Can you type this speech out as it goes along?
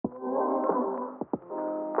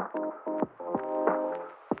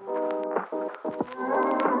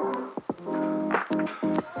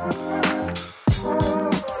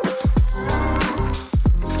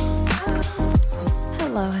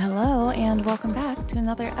welcome back to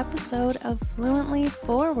another episode of Fluently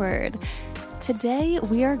Forward. Today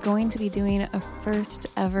we are going to be doing a first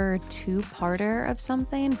ever two-parter of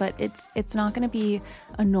something, but it's not going to be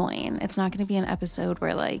annoying. It's not going to be an episode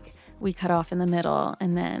where like we cut off in the middle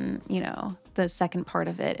and then, the second part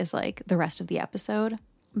of it is like the rest of the episode.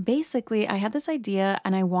 Basically, I had this idea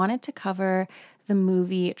and I wanted to cover the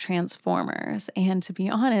movie Transformers. And to be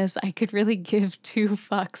honest, I could really give two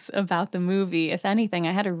fucks about the movie. If anything,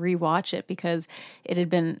 I had to rewatch it because it had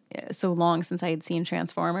been so long since I had seen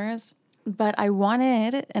Transformers. But I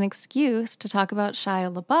wanted an excuse to talk about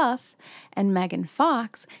Shia LaBeouf and Megan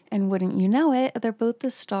Fox, and wouldn't you know it, they're both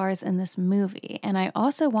the stars in this movie. And I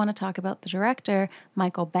also want to talk about the director,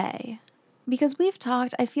 Michael Bay. Because we've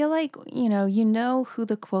talked, I feel like, you know who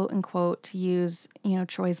the quote unquote, to use,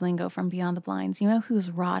 Troy's lingo from Beyond the Blinds, you know who's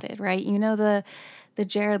rotted, right? You know the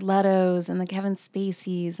Jared Leto's and the Kevin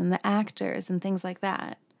Spacey's and the actors and things like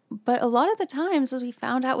that. But a lot of the times, as we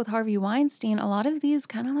found out with Harvey Weinstein, a lot of these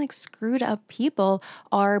kind of like screwed up people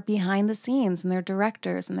are behind the scenes and they're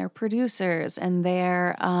directors and they're producers and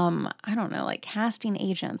they're, like casting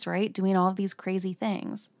agents, right? Doing all of these crazy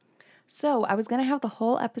things. So I was going to have the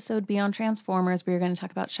whole episode be on Transformers. We were going to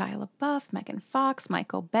talk about Shia LaBeouf, Megan Fox,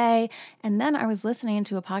 Michael Bay. And then I was listening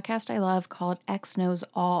to a podcast I love called X Knows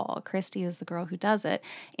All. Christy is the girl who does it.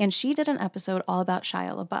 And she did an episode all about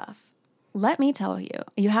Shia LaBeouf. Let me tell you,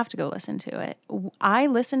 you have to go listen to it. I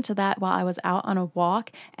listened to that while I was out on a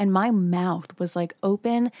walk and my mouth was like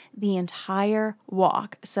open the entire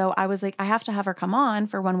walk. So I was like, I have to have her come on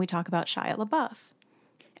for when we talk about Shia LaBeouf.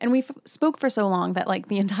 And we spoke for so long that like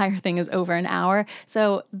the entire thing is over an hour.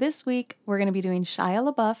 So this week we're going to be doing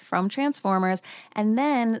Shia LaBeouf from Transformers. And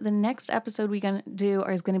then the next episode we're going to do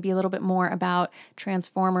is going to be a little bit more about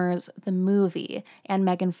Transformers, the movie, and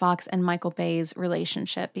Megan Fox and Michael Bay's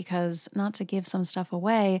relationship. Because not to give some stuff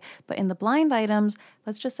away, but in the blind items,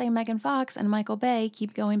 let's just say Megan Fox and Michael Bay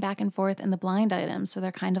keep going back and forth in the blind items. So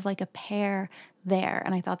they're kind of like a pair there.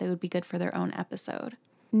 And I thought they would be good for their own episode.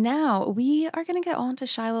 Now, we are going to get on to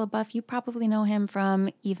Shia LaBeouf. You probably know him from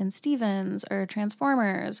Even Stevens or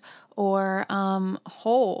Transformers or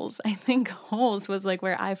Holes. I think Holes was like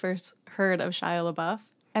where I first heard of Shia LaBeouf.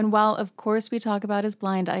 And while, of course, we talk about his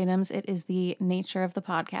blind items, it is the nature of the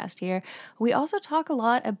podcast here. We also talk a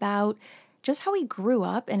lot about just how he grew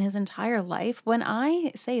up in his entire life. When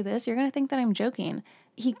I say this, you're going to think that I'm joking.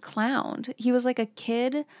 He clowned. He was like a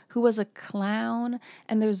kid who was a clown,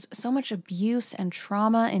 and there's so much abuse and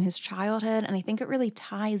trauma in his childhood, and I think it really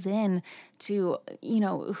ties in to,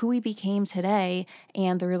 who he became today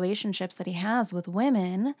and the relationships that he has with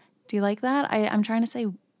women. Do you like that? I'm trying to say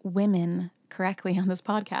women correctly on this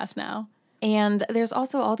podcast now. And there's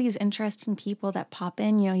also all these interesting people that pop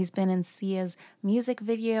in. He's been in Sia's music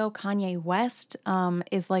video. Kanye West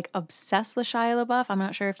is like obsessed with Shia LaBeouf. I'm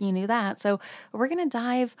not sure if you knew that. So we're going to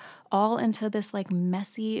dive all into this like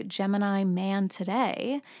messy Gemini man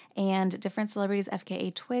today. And different celebrities,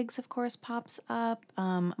 FKA Twigs, of course, pops up.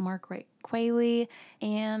 Mark Qualley.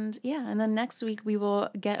 And then next week we will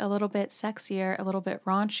get a little bit sexier, a little bit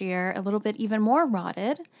raunchier, a little bit even more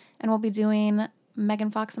rotted. And we'll be doing Megan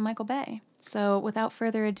Fox and Michael Bay. So without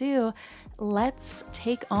further ado, let's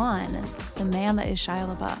take on the man that is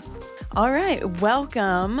Shia LaBeouf. All right,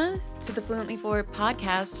 welcome to the Fluently Forward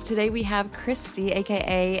podcast. Today we have Christy,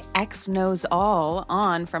 aka X Knows All,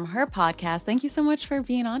 on from her podcast. Thank you so much for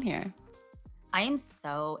being on here. I am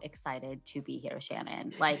so excited to be here,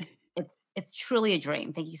 Shannon. Like it's truly a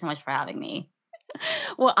dream. Thank you so much for having me.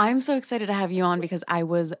 Well, I'm so excited to have you on because I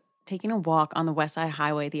was taking a walk on the West Side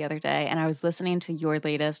Highway the other day, and I was listening to your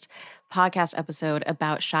latest podcast episode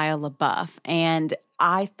about Shia LaBeouf, and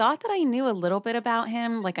I thought that I knew a little bit about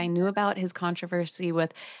him. Like I knew about his controversy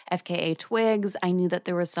with FKA Twigs. I knew that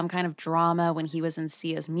there was some kind of drama when he was in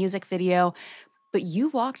Sia's music video, but you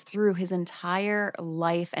walked through his entire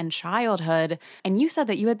life and childhood, and you said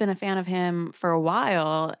that you had been a fan of him for a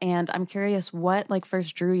while, and I'm curious what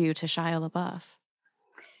first drew you to Shia LaBeouf?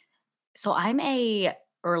 So I'm a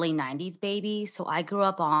early 90s baby. So I grew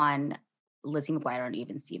up on Lizzie McGuire and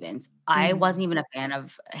Even Stevens. I wasn't even a fan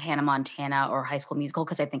of Hannah Montana or High School Musical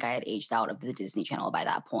because I think I had aged out of the Disney Channel by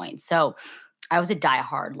that point. So I was a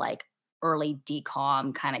diehard, early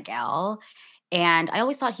DCOM kind of gal. And I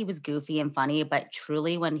always thought he was goofy and funny, but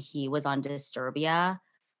truly when he was on Disturbia,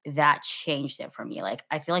 that changed it for me.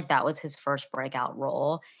 I feel like that was his first breakout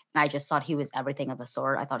role. And I just thought he was everything of the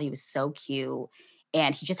sort. I thought he was so cute.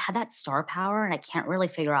 And he just had that star power, and I can't really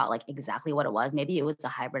figure out exactly what it was. Maybe it was a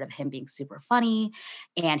hybrid of him being super funny,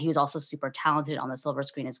 and he was also super talented on the silver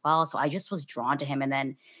screen as well. So I just was drawn to him. And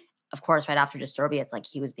then of course, right after Disturbia, it's like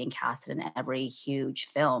he was being casted in every huge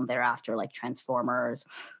film thereafter, like Transformers,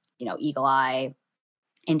 Eagle Eye,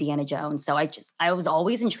 Indiana Jones. So I was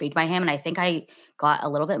always intrigued by him, and I think I got a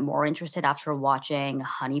little bit more interested after watching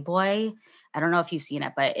Honey Boy. I don't know if you've seen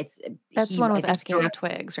it, but That's the one I with think FKA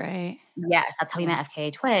Twigs, right? yes, that's how he Yeah. met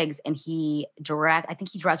FKA Twigs, and I think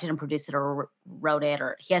he directed and produced it or wrote it,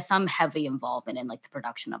 or he has some heavy involvement in like the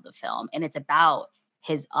production of the film, and it's about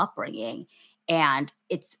his upbringing. And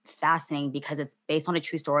it's fascinating because it's based on a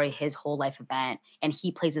true story, his whole life event, and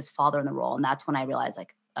he plays his father in the role. And that's when I realized,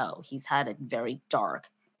 like, oh, he's had a very dark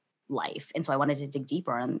life. And so I wanted to dig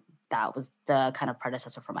deeper, and that was the kind of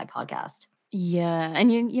predecessor for my podcast. Yeah,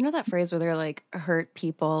 and you know that phrase where they're like, "Hurt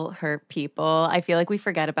people hurt people." I feel like we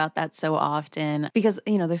forget about that so often because,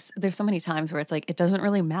 there's so many times where it's like, it doesn't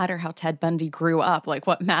really matter how Ted Bundy grew up. Like,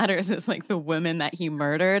 what matters is, like, the women that he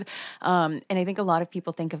murdered. And I think a lot of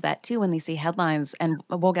people think of that too when they see headlines, and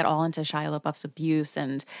we'll get all into Shia LaBeouf's abuse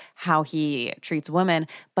and how he treats women,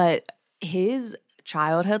 but his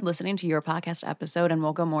childhood listening to your podcast episode, and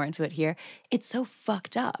we'll go more into it here, it's so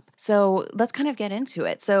fucked up. So let's kind of get into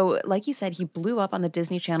it. So, like you said, he blew up on the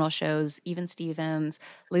Disney Channel shows, Even Stevens,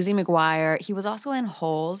 Lizzie McGuire. He was also in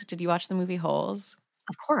Holes. Did you watch the movie Holes?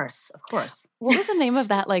 Of course, of course. What was the name of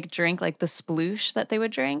that like drink, like the sploosh that they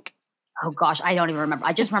would drink? Oh gosh, I don't even remember.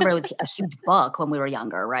 I just remember it was a huge book when we were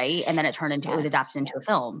younger, right? And then it was Yes. adapted into a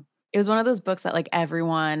film. It was one of those books that like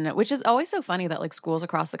everyone, which is always so funny that like schools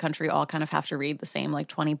across the country all kind of have to read the same like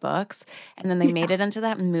 20 books. And then they made Yeah. it into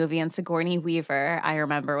that movie. And Sigourney Weaver, I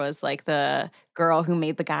remember, was like the girl who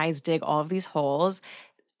made the guys dig all of these holes.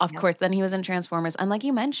 Of Yep. course, then he was in Transformers. And like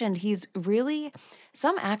you mentioned, he's really,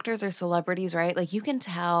 some actors are celebrities, right? Like you can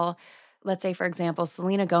tell, let's say, for example,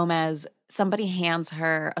 Selena Gomez, somebody hands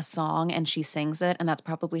her a song and she sings it, and that's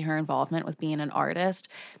probably her involvement with being an artist.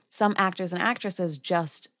 Some actors and actresses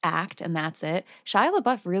just act and that's it. Shia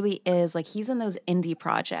LaBeouf really is like, he's in those indie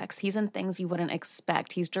projects, he's in things you wouldn't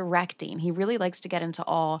expect, he's directing, he really likes to get into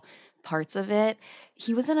all parts of it.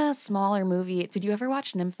 He was in a smaller movie. Did you ever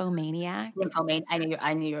watch Nymphomaniac? Nymphomane. I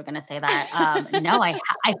knew you were gonna say that. No, I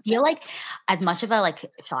feel like as much of a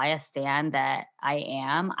like Shia stan that I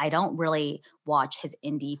am, I don't really watch his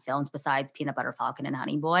indie films besides Peanut Butter Falcon and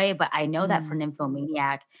Honey Boy. But I know that for Mm.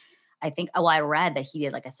 Nymphomaniac, I think. Oh, I read that he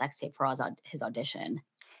did like a sex tape for his audition.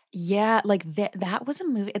 Yeah, like that was a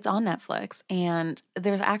movie. It's on Netflix and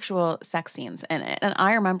there's actual sex scenes in it. And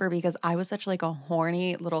I remember because I was such like a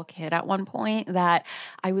horny little kid at one point that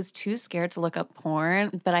I was too scared to look up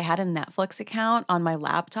porn, but I had a Netflix account on my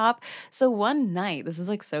laptop. So one night, this is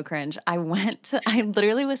like so cringe. I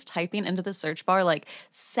literally was typing into the search bar like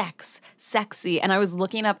sex, sexy, and I was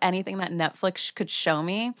looking up anything that Netflix could show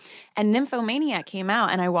me. And Nymphomaniac came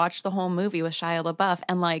out and I watched the whole movie with Shia LaBeouf,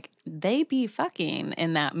 and like they be fucking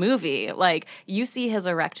in that movie. Like you see his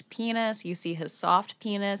erect penis, you see his soft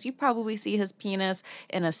penis, you probably see his penis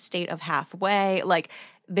in a state of halfway. Like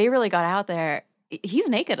they really got out there. He's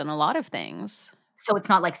naked in a lot of things. So it's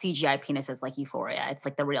not like CGI penises like Euphoria. It's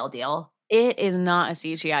like the real deal. It is not a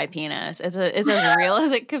CGI penis. It's as real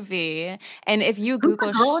as it could be. And if you Who's the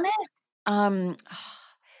Google girl in it? um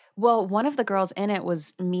well, one of the girls in it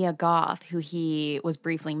was Mia Goth, who he was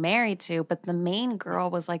briefly married to, but the main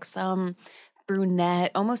girl was like some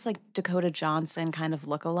brunette, almost like Dakota Johnson kind of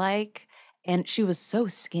look-alike. And she was so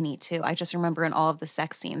skinny too. I just remember in all of the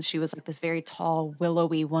sex scenes, she was like this very tall,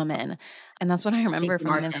 willowy woman. And that's what I remember Stacey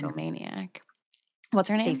from Martin. Nymphomaniac. What's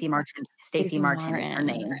her name? Stacey Martin. Stacey Stacey Martin is her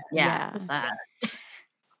name. Martin. Yeah. Yeah. Who's that?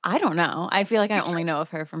 I don't know. I feel like I only know of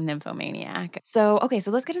her from Nymphomaniac. So, okay, so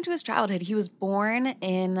let's get into his childhood. He was born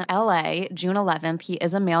in LA, June 11th. He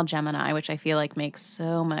is a male Gemini, which I feel like makes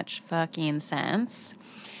so much fucking sense.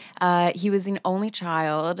 He was the only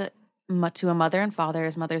child to a mother and father.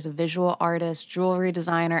 His mother's a visual artist, jewelry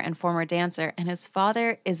designer, and former dancer. And his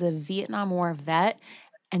father is a Vietnam War vet.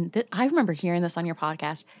 And I remember hearing this on your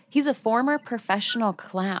podcast. He's a former professional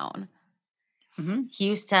clown. He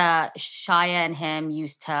used to Shia and him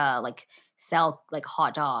used to like sell like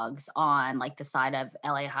hot dogs on like the side of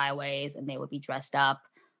LA highways, and they would be dressed up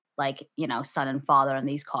like, son and father in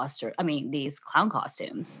these these clown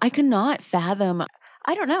costumes. I could not fathom,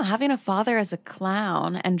 I don't know, having a father as a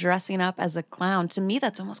clown and dressing up as a clown. To me,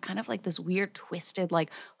 that's almost kind of like this weird, twisted, like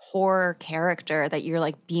horror character that you're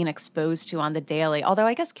like being exposed to on the daily. Although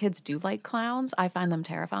I guess kids do like clowns. I find them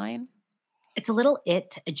terrifying. It's a little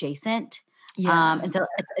it adjacent. Yeah. And so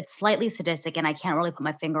it's slightly sadistic, and I can't really put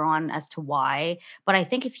my finger on as to why. But I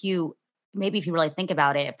think if you really think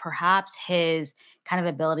about it, perhaps his kind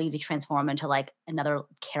of ability to transform into like another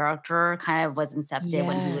character kind of was incepted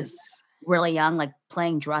when he was Yes. really young, like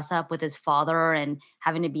playing dress up with his father and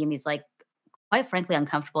having to be in these like quite frankly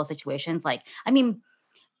uncomfortable situations. Like, I mean,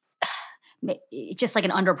 it's just like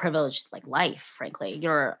an underprivileged like life, frankly.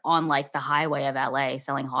 You're on like the highway of LA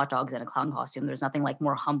selling hot dogs in a clown costume. There's nothing like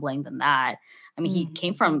more humbling than that. I mean, he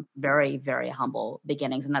came Mhm. from very, very humble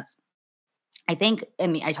beginnings. And that's, I think, I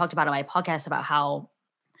mean, I talked about on my podcast about how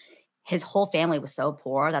his whole family was so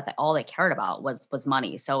poor that all they cared about was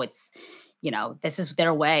money. So it's, this is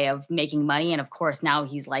their way of making money. And of course, now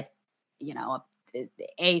he's like, you know,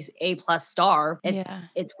 a plus star. Yeah.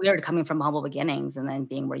 It's weird coming from humble beginnings and then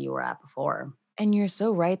being where you were at before. And you're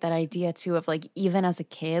so right, that idea too of like, even as a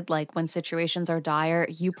kid, like when situations are dire,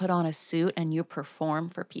 you put on a suit and you perform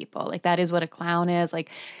for people. Like that is what a clown is. Like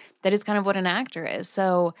that is kind of what an actor is.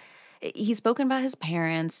 So he's spoken about his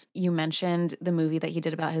parents. You mentioned the movie that he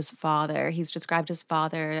did about his father. He's described his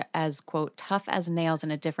father as, quote, tough as nails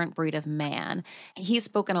and a different breed of man. He's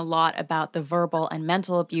spoken a lot about the verbal and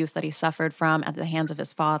mental abuse that he suffered from at the hands of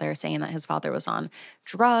his father, saying that his father was on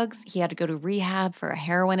drugs. He had to go to rehab for a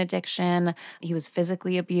heroin addiction. He was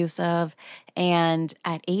physically abusive. And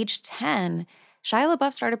at age 10, Shia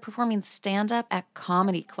LaBeouf started performing stand up at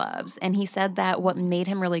comedy clubs. And he said that what made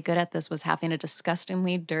him really good at this was having a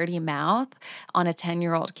disgustingly dirty mouth on a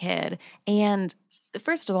 10-year-old kid. And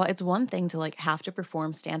first of all, it's one thing to like have to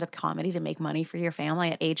perform stand up comedy to make money for your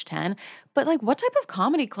family at age 10. But like, what type of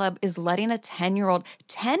comedy club is letting a 10-year-old,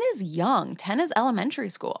 10 is young, 10 is elementary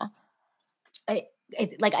school? I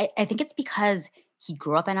think it's because he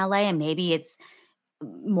grew up in LA and maybe it's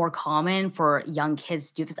more common for young kids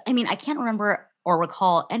to do this. I mean, I can't remember or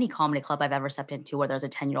recall any comedy club I've ever stepped into where there's a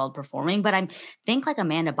 10-year-old performing, but I think like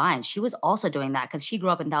Amanda Bynes, she was also doing that because she grew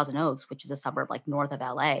up in Thousand Oaks, which is a suburb like north of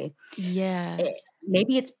LA. Yeah.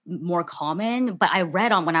 Maybe it's more common, but I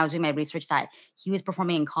read on when I was doing my research that he was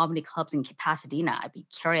performing in comedy clubs in Pasadena. I'd be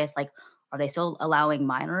curious, like, are they still allowing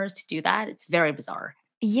minors to do that? It's very bizarre.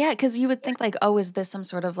 Yeah, because you would think like, "Oh, is this some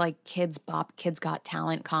sort of like Kids Bop, Kids Got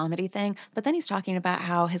Talent comedy thing?" But then he's talking about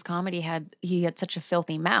how his comedy he had such a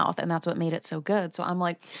filthy mouth, and that's what made it so good. So I'm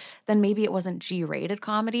like, then maybe it wasn't G-rated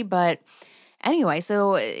comedy, but anyway,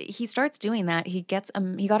 so he starts doing that. He got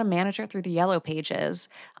a manager through the Yellow Pages,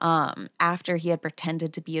 after he had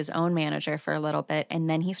pretended to be his own manager for a little bit, and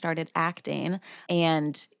then he started acting,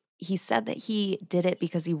 and he said that he did it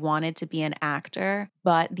because he wanted to be an actor,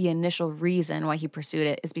 but the initial reason why he pursued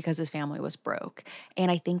it is because his family was broke.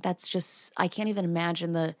 And I think that's just I can't even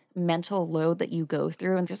imagine the mental load that you go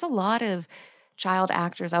through, and there's a lot of child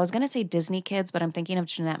actors. I was gonna say Disney kids, but I'm thinking of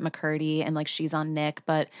Jeanette McCurdy and, like, she's on Nick,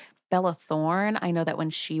 but Bella Thorne, I know that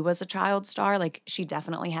when she was a child star, like, she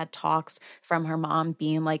definitely had talks from her mom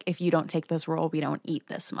being like, "If you don't take this role, we don't eat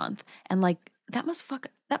this month." And, like, that must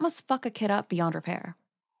fuck a kid up beyond repair.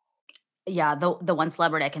 Yeah, the one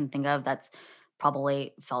celebrity I can think of that's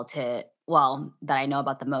probably felt it well, that I know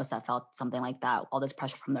about the most that felt something like that, all this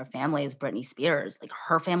pressure from their family is Britney Spears. Like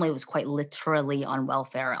her family was quite literally on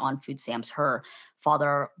welfare, on food stamps. Her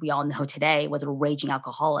father, we all know today, was a raging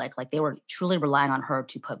alcoholic. Like they were truly relying on her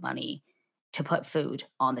to put money, to put food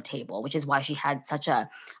on the table, which is why she had such a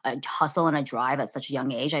hustle and a drive at such a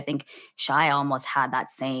young age. I think Shia almost had that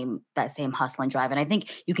same hustle and drive. And I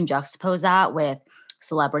think you can juxtapose that with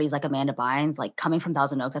celebrities like Amanda Bynes, like coming from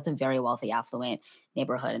Thousand Oaks, that's a very wealthy, affluent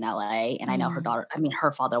neighborhood in LA. And I know her Mm. daughter, I mean,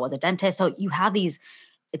 her father was a dentist. So you have these,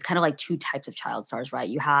 it's kind of like two types of child stars, right?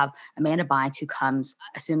 You have Amanda Bynes who comes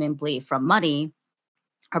assumably from money.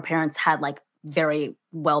 Her parents had like very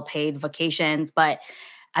well paid vacations, but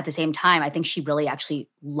at the same time, I think she really actually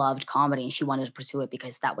loved comedy and she wanted to pursue it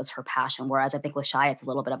because that was her passion. Whereas I think with Shy, it's a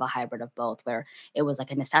little bit of a hybrid of both, where it was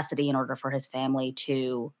like a necessity in order for his family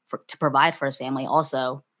to provide for his family.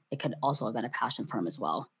 Also, it could also have been a passion for him as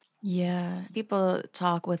well. Yeah. People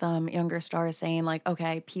talk with, younger stars saying like,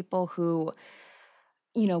 "Okay, people who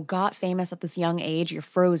got famous at this young age, you're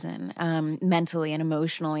frozen, mentally and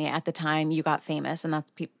emotionally at the time you got famous." And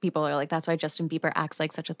that's people are like, that's why Justin Bieber acts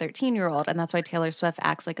like such a 13-year-old, and that's why Taylor Swift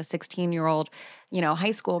acts like a 16-year-old,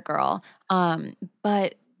 high school girl.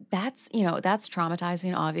 But that's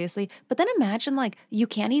traumatizing, obviously. But then imagine like you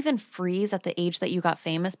can't even freeze at the age that you got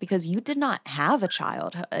famous because you did not have a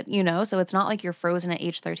childhood. So it's not like you're frozen at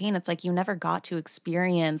age 13. It's like you never got to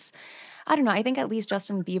experience. I don't know. I think at least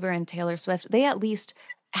Justin Bieber and Taylor Swift, they at least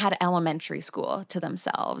had elementary school to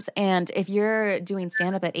themselves. And if you're doing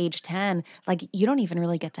stand up at age 10, like you don't even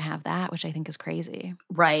really get to have that, which I think is crazy.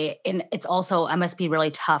 Right. And it's also, I must be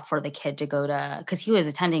really tough for the kid to go to, because he was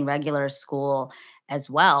attending regular school as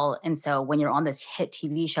well. And so when you're on this hit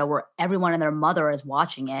TV show where everyone and their mother is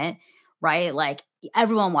watching it, right? Like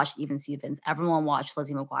everyone watched Even Stevens. Everyone watched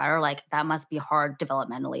Lizzie McGuire. Like that must be hard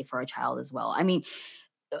developmentally for a child as well. I mean,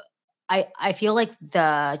 uh, I feel like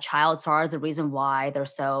the child stars, the reason why they're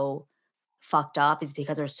so fucked up is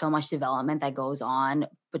because there's so much development that goes on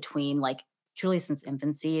between like truly since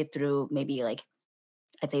infancy through maybe like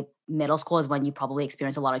I'd say middle school is when you probably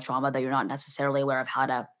experience a lot of trauma that you're not necessarily aware of how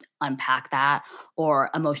to unpack that or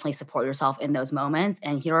emotionally support yourself in those moments.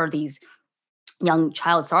 And here are these young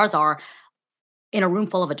child stars are in a room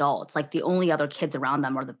full of adults. Like the only other kids around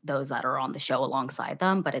them are those that are on the show alongside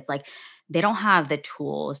them. But it's like they don't have the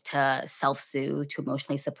tools to self soothe, to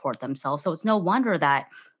emotionally support themselves. So it's no wonder that,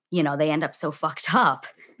 they end up so fucked up.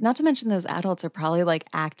 Not to mention those adults are probably like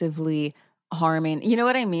actively harming. You know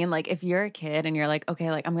what I mean? Like if you're a kid and you're like,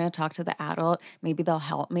 okay, like I'm going to talk to the adult, maybe they'll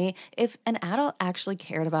help me. If an adult actually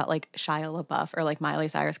cared about like Shia LaBeouf or like Miley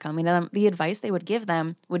Cyrus coming to them, the advice they would give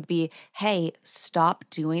them would be, hey, stop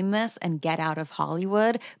doing this and get out of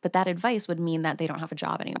Hollywood. But that advice would mean that they don't have a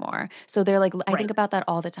job anymore. So they're like, I Right. think about that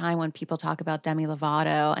all the time when people talk about Demi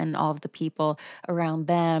Lovato and all of the people around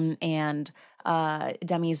them and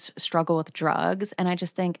Demi's struggle with drugs. And I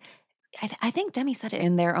just think, I think Demi said it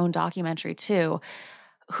in their own documentary too.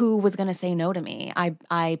 Who was going to say no to me?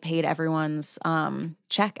 I paid everyone's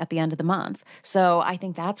check at the end of the month, so I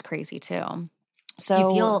think that's crazy too. You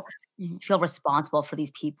So, feel feel responsible for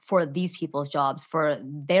these people's jobs, for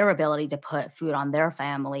their ability to put food on their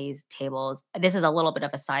families' tables. This is a little bit of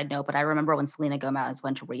a side note, but I remember when Selena Gomez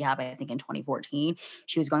went to rehab, I think in 2014,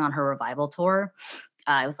 she was going on her revival tour.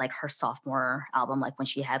 It was like her sophomore album, like when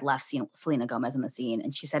she had left Selena Gomez in the scene.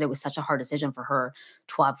 And she said it was such a hard decision for her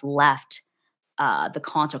to have left the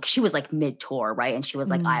concert. 'Cause she was like mid tour, right? And she was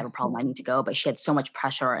like, I have mm, a problem, I need to go. But she had so much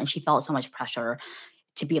pressure and she felt so much pressure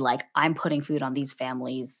to be like, I'm putting food on these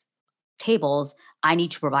families' tables. I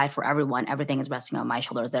need to provide for everyone. Everything is resting on my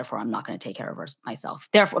shoulders. Therefore, I'm not going to take care of myself.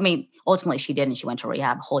 Therefore, I mean, ultimately she did and she went to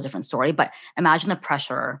rehab, a whole different story. But imagine the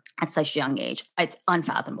pressure at such a young age. It's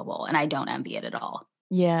unfathomable. And I don't envy it at all.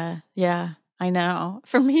 yeah, yeah, I know.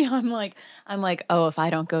 For me, I'm like, oh, if I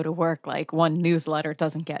don't go to work, like one newsletter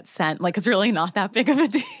doesn't get sent. Like it's really not that big of a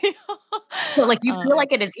deal. So like you feel um,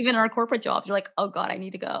 like it is even in our corporate jobs. You're like, oh God, I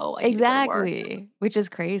need to go. I need to go to work. Exactly, which is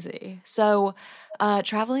crazy. So,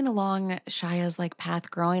 traveling along Shia's like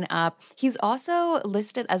path growing up, he's also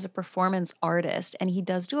listed as a performance artist, and he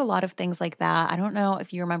does do a lot of things like that. I don't know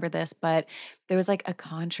if you remember this, but there was like a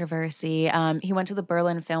controversy. He went to the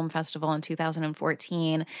Berlin Film Festival in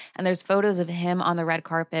 2014, and there's photos of him on the red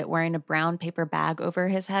carpet wearing a brown paper bag over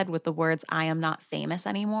his head with the words "I am not famous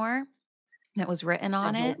anymore" that was written I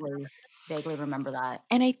on it. vaguely remember that.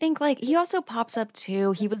 And I think, like, he also pops up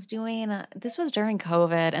too. He was doing this was during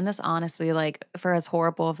COVID, and this honestly, like, for as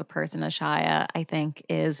horrible of a person as Shia, I think,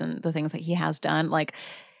 is and the things that he has done, like,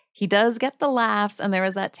 he does get the laughs, and there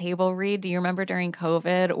was that table read. Do you remember during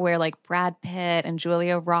COVID where like Brad Pitt and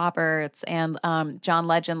Julia Roberts and John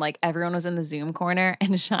Legend, like everyone was in the Zoom corner,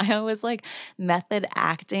 and Shia was like method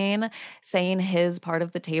acting, saying his part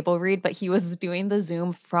of the table read, but he was doing the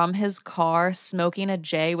Zoom from his car, smoking a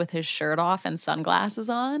J with his shirt off and sunglasses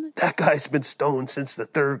on. That guy's been stoned since the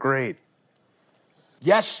third grade.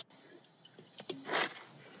 Yes?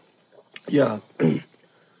 Yeah, I'm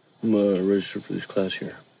registered for this class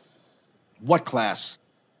here. What class?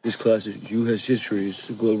 This class is U.S. history. It's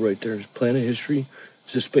the globe right there. It's planet history.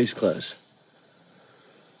 It's a space class.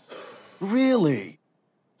 Really?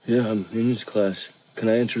 Yeah, I'm in this class. Can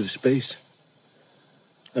I enter the space?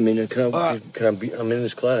 I mean, I'm in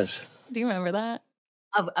this class. Do you remember that?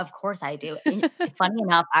 Of course I do. And funny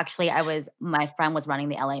enough, actually, my friend was running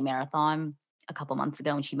the LA Marathon a couple months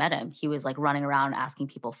ago and she met him. He was like running around asking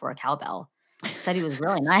people for a cowbell. Said he was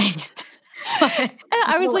really nice. And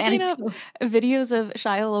I was Little looking up anecdote. videos of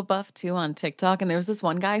Shia LaBeouf too on TikTok, and there was this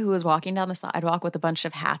one guy who was walking down the sidewalk with a bunch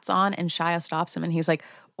of hats on, and Shia stops him and he's like,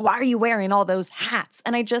 "Why are you wearing all those hats?"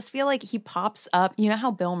 And I just feel like he pops up. You know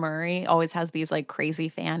how Bill Murray always has these like crazy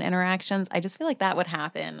fan interactions? I just feel like that would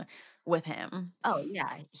happen with him. Oh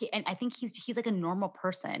yeah. And I think he's like a normal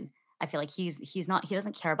person. I feel like he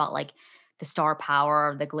doesn't care about like the star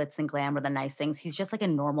power, the glitz and glamour, the nice things. He's just like a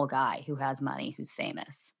normal guy who has money, who's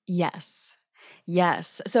famous. Yes.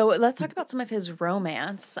 Yes. So let's talk about some of his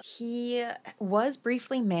romance. He was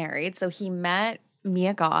briefly married. So he met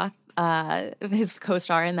Mia Goth, his co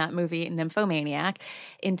star in that movie, Nymphomaniac,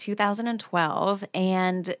 in 2012.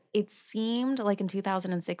 And it seemed like in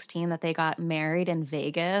 2016 that they got married in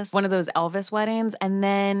Vegas, one of those Elvis weddings. And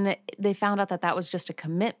then they found out that that was just a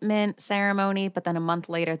commitment ceremony. But then a month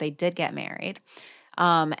later, they did get married.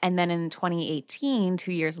 And then in 2018,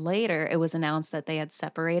 2 years later, it was announced that they had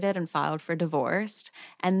separated and filed for divorce.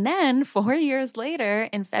 And then 4 years later,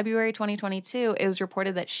 in February 2022, it was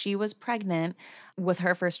reported that she was pregnant with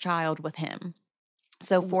her first child with him.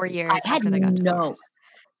 So 4 years I had after they got no. divorced.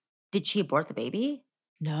 Did she abort the baby?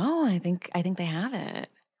 No, I think they have it.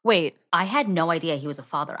 Wait, I had no idea he was a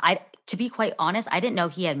father. To be quite honest, I didn't know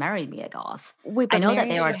he had married Mia Goth. wait, I but know that Mary,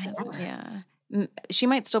 they were she hasn't. together. Yeah. She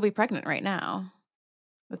might still be pregnant right now.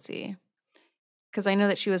 Let's see. Because I know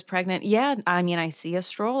that she was pregnant. Yeah, I mean, I see a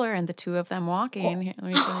stroller and the two of them walking. Here,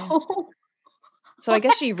 let me show you. So I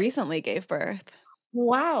guess she What? recently gave birth.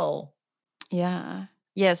 Wow. Yeah.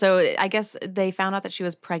 Yeah, so I guess they found out that she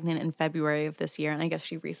was pregnant in February of this year, and I guess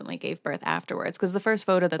she recently gave birth afterwards. Because the first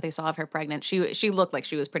photo that they saw of her pregnant, she looked like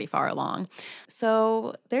she was pretty far along.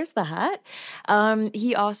 So there's that.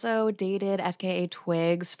 He also dated FKA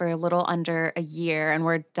Twigs for a little under a year, and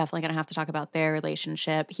we're definitely going to have to talk about their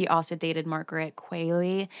relationship. He also dated Margaret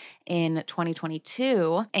Qualley in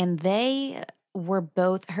 2022, and they were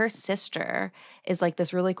both, her sister is like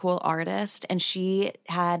this really cool artist, and she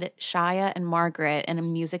had Shia and Margaret in a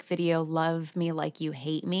music video, Love Me Like You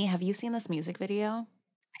Hate Me. Have you seen this music video? I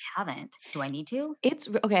haven't. Do I need to? It's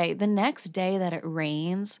okay. The next day that it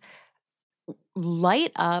rains,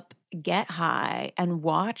 light up, get high, and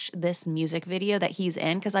watch this music video that he's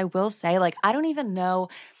in. Because I will say, like, I don't even know.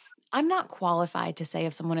 I'm not qualified to say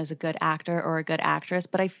if someone is a good actor or a good actress,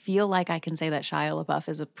 but I feel like I can say that Shia LaBeouf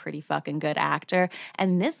is a pretty fucking good actor.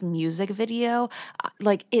 And this music video,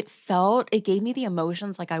 like it gave me the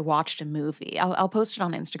emotions like I watched a movie. I'll post it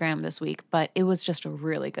on Instagram this week, but it was just a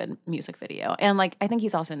really good music video. And like, I think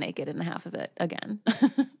he's also naked in half of it again.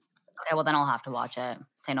 Okay, well then I'll have to watch it.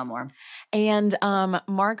 Say no more. And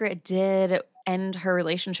Margaret did end her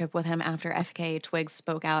relationship with him after FKA Twigs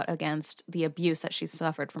spoke out against the abuse that she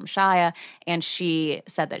suffered from Shia, and she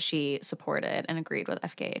said that she supported and agreed with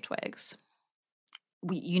FKA Twigs.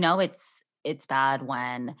 It's bad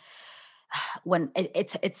when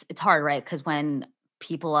it's hard, right? Because when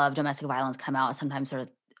people of domestic violence come out, sometimes they're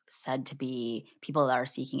said to be people that are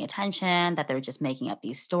seeking attention, that they're just making up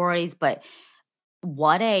these stories. But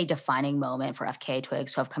what a defining moment for FKA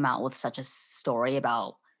Twigs to have come out with such a story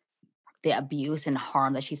about the abuse and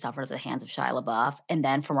harm that she suffered at the hands of Shia LaBeouf, and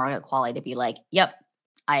then for Margaret Qualley to be like, "Yep,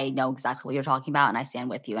 I know exactly what you're talking about, and I stand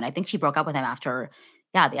with you." And I think she broke up with him after,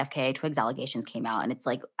 yeah, the FKA Twigs allegations came out. And it's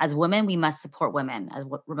like, as women, we must support women, as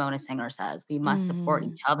what Ramona Singer says, we must support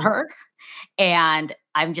Mhm. each other. And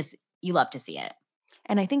you love to see it.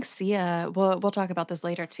 And I think Sia, we'll talk about this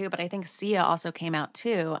later too, but I think Sia also came out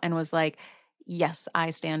too and was like, yes,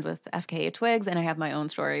 I stand with FKA Twigs and I have my own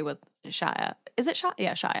story with Shia. Is it Shia?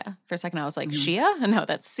 Yeah, Shia. For a second, I was like, Mhm. Shia? No,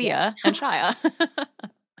 that's Yeah. Sia and Shia.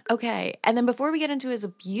 Okay. And then before we get into his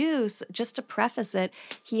abuse, just to preface it,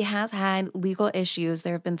 he has had legal issues.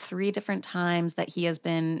 There have been 3 different times that he has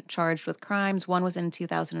been charged with crimes. One was in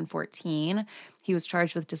 2014. He was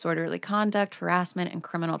charged with disorderly conduct, harassment, and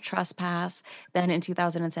criminal trespass. Then in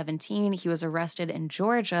 2017, he was arrested in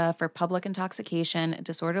Georgia for public intoxication,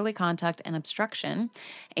 disorderly conduct, and obstruction.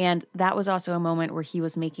 And that was also a moment where he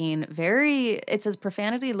was making it says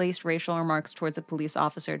profanity laced racial remarks towards a police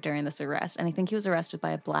officer during this arrest. And I think he was arrested by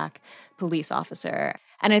a black police officer.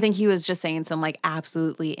 And I think he was just saying some like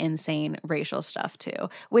absolutely insane racial stuff too,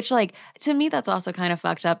 which like to me, that's also kind of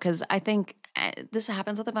fucked up because I think this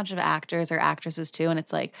happens with a bunch of actors or actresses too. And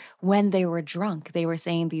it's like when they were drunk, they were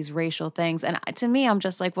saying these racial things. And to me, I'm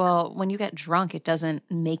just like, well, when you get drunk, it doesn't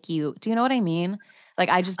make you, do you know what I mean? Like,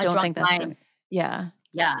 I just A don't drunk think that's, mind, yeah.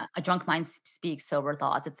 yeah, a drunk mind speaks sober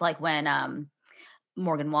thoughts. It's like when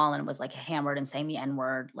Morgan Wallen was like hammered and saying the N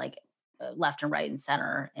word like left and right and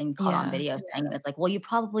center and caught on Yeah. video saying it. It's like, well, you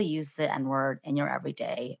probably use the N word in your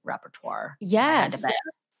everyday repertoire. I had to Yes. bet.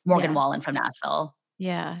 Morgan Yes. Wallen from Nashville.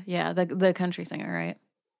 Yeah. Yeah. The country singer, right?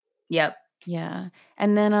 Yep. Yeah.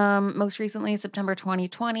 And then most recently, September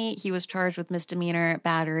 2020, he was charged with misdemeanor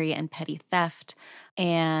battery and petty theft.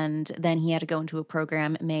 And then he had to go into a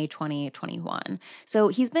program May 2021. So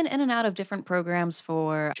he's been in and out of different programs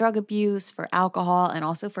for drug abuse, for alcohol, and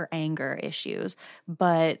also for anger issues.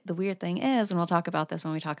 But the weird thing is, and we'll talk about this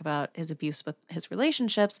when we talk about his abuse with his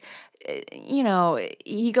relationships,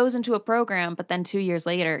 he goes into a program, but then 2 years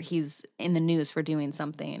later, he's in the news for doing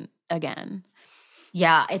something again.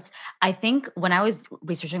 Yeah, I think when I was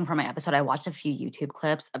researching for my episode, I watched a few YouTube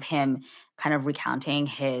clips of him kind of recounting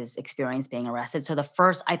his experience being arrested. So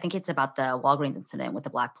I think it's about the Walgreens incident with the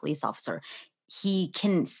black police officer. He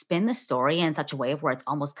can spin the story in such a way where it's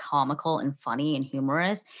almost comical and funny and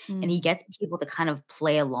humorous. And he Mm. gets people to kind of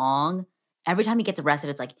play along. Every time he gets arrested,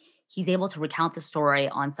 it's like he's able to recount the story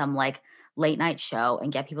on some like late night show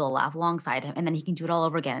and get people to laugh alongside him. And then he can do it all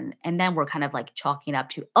over again. And then we're kind of like chalking it up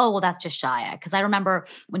to, oh, well, that's just Shia. Because I remember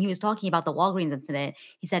when he was talking about the Walgreens incident,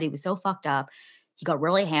 he said he was so fucked up. He got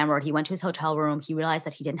really hammered. He went to his hotel room. He realized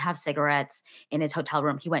that he didn't have cigarettes in his hotel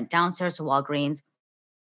room. He went downstairs to Walgreens,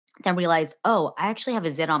 then realized, oh, I actually have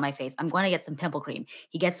a zit on my face. I'm going to get some pimple cream.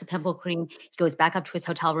 He gets the pimple cream. He goes back up to his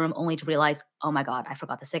hotel room only to realize, oh my God, I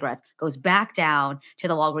forgot the cigarettes. Goes back down to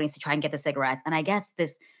the Walgreens to try and get the cigarettes. And I guess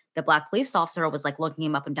the black police officer was like looking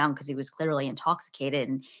him up and down because he was clearly intoxicated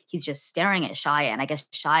and he's just staring at Shia. And I guess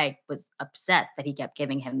Shia was upset that he kept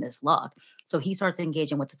giving him this look. So he starts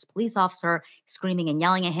engaging with this police officer, screaming and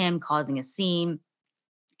yelling at him, causing a scene.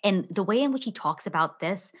 And the way in which he talks about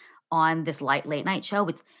this on this late night show,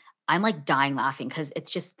 I'm like dying laughing because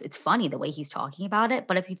it's funny the way he's talking about it.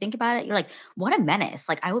 But if you think about it, you're like, what a menace.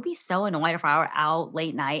 Like I would be so annoyed if I were out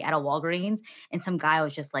late night at a Walgreens and some guy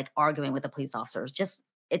was just like arguing with the police officers. Just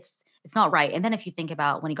it's not right. And then if you think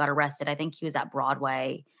about when he got arrested, I think he was at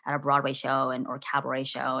Broadway at a Broadway show or cabaret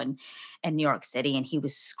show in New York City, and he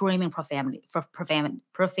was screaming profanities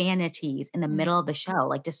in the middle of the show,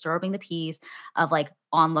 like disturbing the peace of like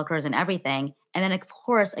onlookers and everything. And then of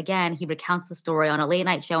course, again, he recounts the story on a late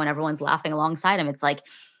night show and everyone's laughing alongside him. It's like,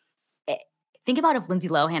 think about if Lindsay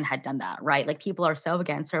Lohan had done that, right? Like people are so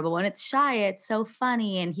against her, but when it's Shia, it's so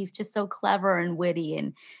funny and he's just so clever and witty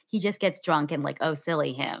and he just gets drunk and like, oh,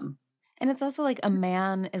 silly him. And it's also like a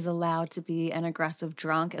man is allowed to be an aggressive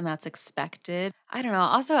drunk and that's expected. I don't know.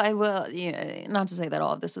 Also, I will, not to say that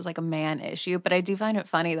all of this is like a man issue, but I do find it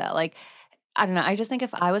funny that like, I don't know. I just think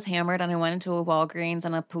if I was hammered and I went into a Walgreens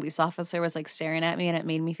and a police officer was like staring at me and it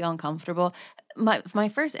made me feel uncomfortable, my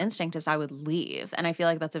first instinct is I would leave. And I feel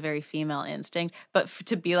like that's a very female instinct. But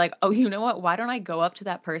to be like, oh, you know what? Why don't I go up to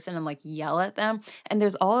that person and like yell at them? And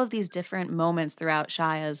there's all of these different moments throughout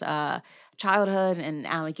Shia's childhood and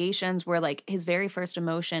allegations where like his very first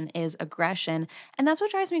emotion is aggression. And that's what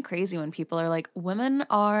drives me crazy when people are like, women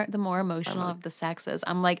are the more emotional of the sexes.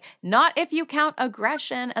 I'm like, not if you count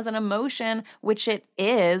aggression as an emotion, which it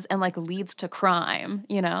is, and like leads to crime,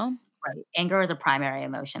 you know? Right. Anger is a primary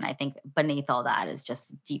emotion. I think beneath all that is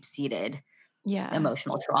just deep-seated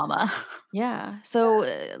emotional trauma. Yeah. So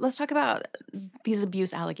let's talk about these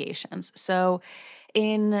abuse allegations. So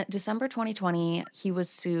in December 2020, he was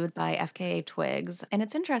sued by FKA Twigs. And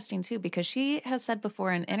it's interesting too, because she has said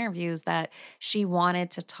before in interviews that she wanted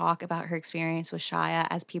to talk about her experience with Shia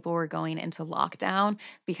as people were going into lockdown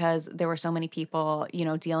because there were so many people,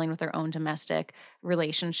 dealing with their own domestic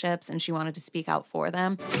relationships, and she wanted to speak out for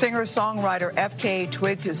them. Singer-songwriter FKA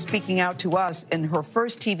Twigs is speaking out to us in her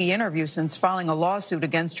first TV interview since filing a lawsuit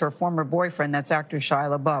against her former boyfriend, that's actor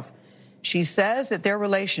Shia LaBeouf. She says that their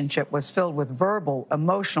relationship was filled with verbal,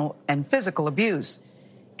 emotional, and physical abuse.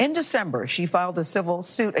 In December, she filed a civil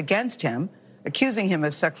suit against him, accusing him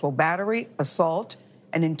of sexual battery, assault,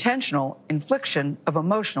 and intentional infliction of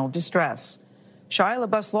emotional distress. Shia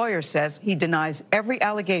LaBeouf's lawyer says he denies every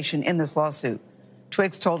allegation in this lawsuit.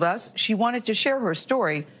 Twigs told us she wanted to share her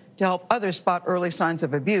story to help others spot early signs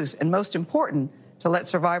of abuse, and most important, to let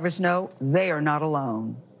survivors know they are not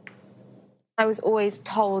alone. I was always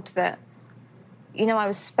told that I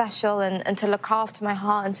was special and to look after my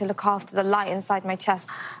heart and to look after the light inside my chest.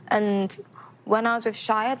 And when I was with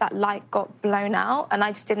Shia, that light got blown out, and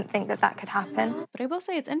I just didn't think that could happen. But I will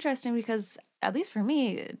say it's interesting because, at least for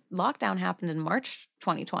me, lockdown happened in March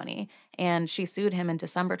 2020, and she sued him in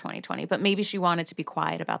December 2020. But maybe she wanted to be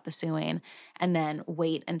quiet about the suing and then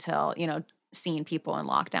wait until, seeing people in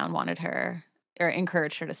lockdown wanted her or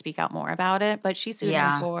encouraged her to speak out more about it. But she sued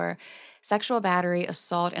him for sexual battery,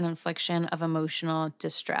 assault, and infliction of emotional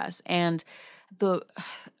distress. And we'll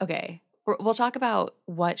talk about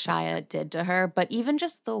what Shia did to her, but even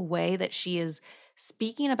just the way that she is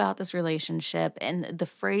speaking about this relationship and the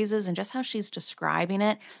phrases and just how she's describing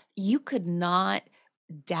it, you could not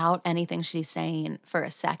doubt anything she's saying for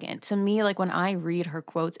a second. To me, like when I read her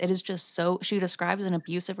quotes, it is just so, she describes an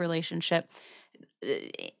abusive relationship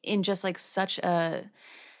in just like such a,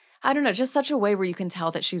 just such a way where you can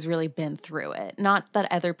tell that she's really been through it. Not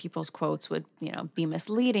that other people's quotes would, be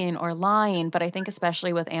misleading or lying, but I think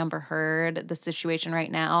especially with Amber Heard, the situation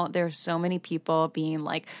right now, there's so many people being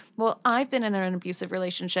like, well, I've been in an abusive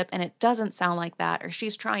relationship and it doesn't sound like that, or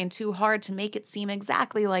she's trying too hard to make it seem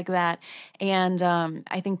exactly like that. And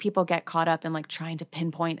I think people get caught up in like trying to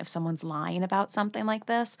pinpoint if someone's lying about something like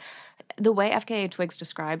this. The way FKA Twigs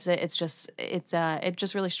describes it, it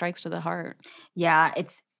just really strikes to the heart. Yeah,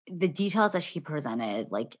 it's the details that she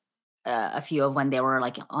presented, like a few of when they were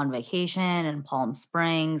like on vacation in Palm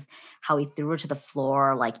Springs, how he threw her to the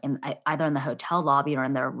floor, like either in the hotel lobby or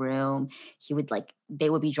in their room. He would like, they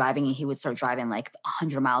would be driving and he would start driving like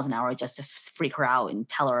 100 miles an hour just to freak her out and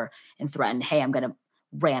tell her and threaten, hey, I'm going to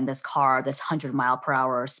ram this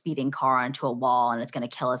 100-mile-per-hour speeding car into a wall and it's going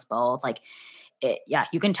to kill us both. Like, yeah,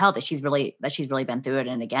 you can tell that she's really been through it.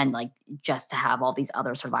 And again, like just to have all these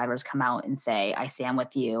other survivors come out and say, I stand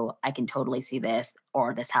with you. I can totally see this,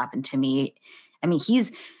 or this happened to me. I mean,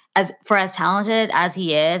 he's as talented as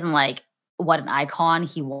he is and like what an icon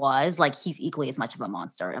he was, like he's equally as much of a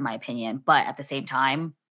monster in my opinion. But at the same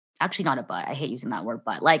time, actually not a but, I hate using that word,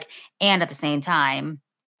 but like, and at the same time,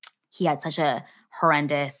 he had such a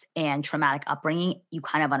horrendous and traumatic upbringing. You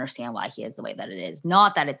kind of understand why he is the way that it is.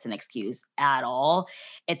 Not that it's an excuse at all.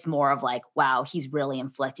 It's more of like, wow, he's really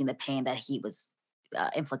inflicting the pain that he was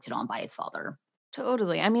inflicted on by his father.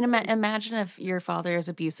 Totally. I mean, imagine if your father is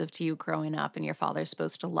abusive to you growing up and your father's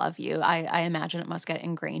supposed to love you. I imagine it must get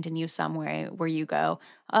ingrained in you some way where you go,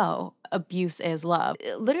 oh, abuse is love.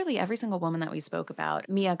 Literally every single woman that we spoke about,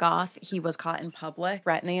 Mia Goth, he was caught in public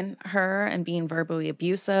threatening her and being verbally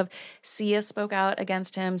abusive. Sia spoke out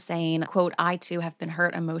against him saying, quote, I too have been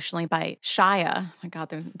hurt emotionally by Shia. Oh my God,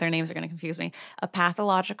 their names are going to confuse me. A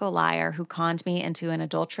pathological liar who conned me into an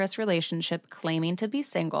adulterous relationship claiming to be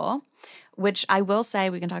single. Which I will say,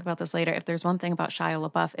 we can talk about this later. If there's one thing about Shia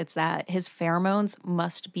LaBeouf, it's that his pheromones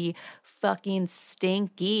must be fucking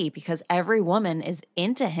stinky because every woman is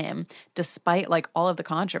into him despite like all of the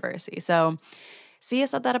controversy. So Sia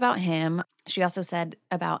said that about him. She also said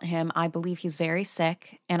about him, I believe he's very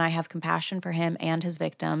sick and I have compassion for him and his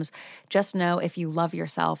victims. Just know if you love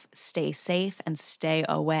yourself, stay safe and stay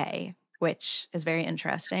away, which is very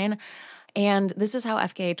interesting. And this is how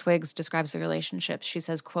FKA Twigs describes the relationship. She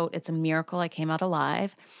says, quote, it's a miracle I came out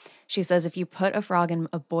alive. She says, if you put a frog in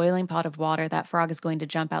a boiling pot of water, that frog is going to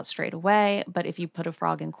jump out straight away. But if you put a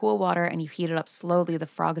frog in cool water and you heat it up slowly, the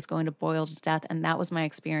frog is going to boil to death. And that was my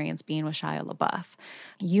experience being with Shia LaBeouf.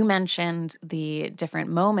 You mentioned the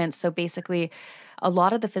different moments. So basically, a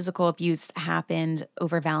lot of the physical abuse happened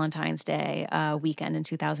over Valentine's Day weekend in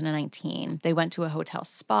 2019. They went to a hotel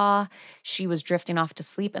spa. She was drifting off to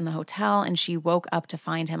sleep in the hotel, and she woke up to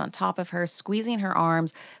find him on top of her, squeezing her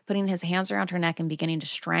arms, putting his hands around her neck and beginning to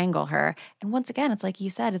strangle her. And once again, it's like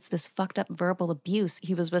you said, it's this fucked up verbal abuse.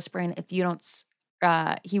 He was whispering, if you don't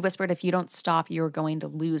stop, you're going to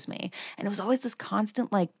lose me. And it was always this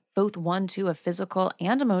constant, like, both 1-2 of physical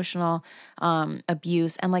and emotional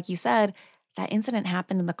abuse. And like you said, that incident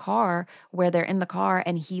happened in the car where they're in the car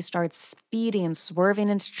and he starts speeding, swerving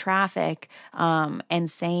into traffic,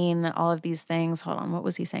 and saying all of these things. Hold on, what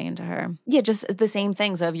was he saying to her? Yeah, just the same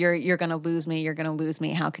things of you're going to lose me. You're going to lose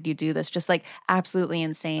me. How could you do this? Just like absolutely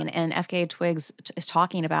insane. And FKA Twigs is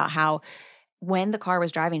talking about how when the car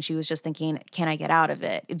was driving, she was just thinking, can I get out of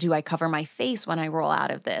it? Do I cover my face when I roll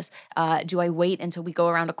out of this? Do I wait until we go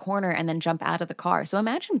around a corner and then jump out of the car? So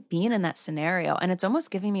imagine being in that scenario. And it's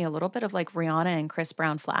almost giving me a little bit of like Rihanna and Chris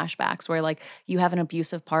Brown flashbacks where like you have an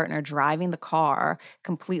abusive partner driving the car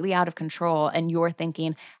completely out of control and you're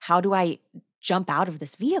thinking, how do I jump out of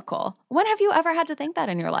this vehicle? When have you ever had to think that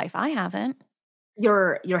in your life? I haven't.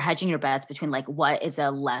 You're hedging your bets between like what is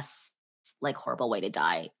a less like horrible way to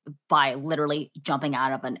die by literally jumping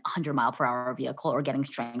out of an 100-mile-per-hour vehicle or getting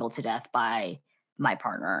strangled to death by my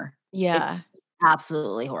partner. Yeah. It's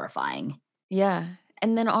absolutely horrifying. Yeah.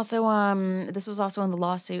 And then also, this was also in the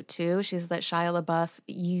lawsuit too. She says that Shia LaBeouf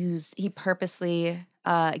he purposely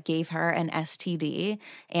gave her an STD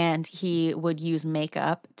and he would use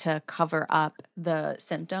makeup to cover up the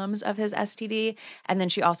symptoms of his STD. And then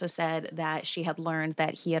she also said that she had learned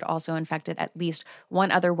that he had also infected at least one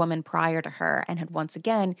other woman prior to her and had once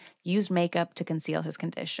again used makeup to conceal his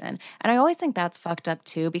condition. And I always think that's fucked up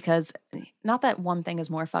too, because not that one thing is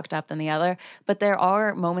more fucked up than the other, but there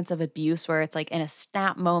are moments of abuse where it's like in a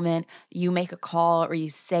snap moment, you make a call or you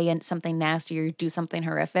say something nasty or you do something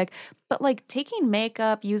horrific. But like taking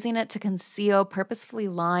makeup, using it to conceal, purposefully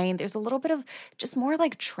lying, there's a little bit of just more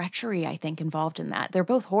like treachery, I think, involved in that. They're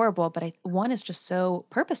both horrible, but one is just so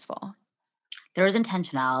purposeful. There is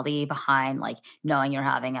intentionality behind like knowing you're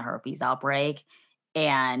having a herpes outbreak.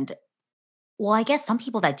 And well, I guess some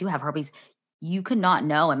people that do have herpes, you could not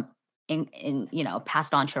know and pass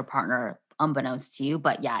it on to your partner unbeknownst to you.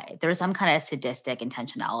 But yeah, there's some kind of sadistic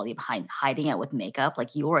intentionality behind hiding it with makeup. Like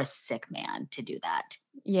you're a sick man to do that.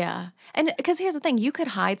 Yeah. And because here's the thing, you could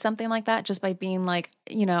hide something like that just by being like,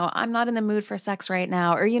 I'm not in the mood for sex right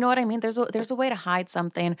now. Or you know what I mean? There's a way to hide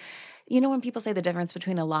something. When people say the difference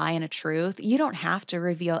between a lie and a truth, you don't have to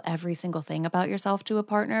reveal every single thing about yourself to a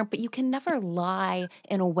partner, but you can never lie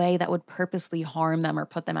in a way that would purposely harm them or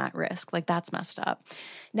put them at risk. Like that's messed up.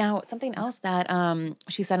 Now, something else that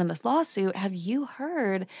she said in this lawsuit, have you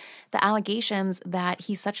heard the allegations that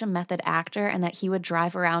he's such a method actor and that he would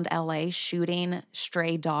drive around LA shooting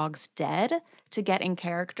stray dogs dead to get in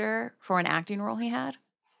character for an acting role he had?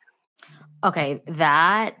 Okay,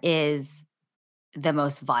 that is the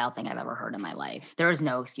most vile thing I've ever heard in my life. There is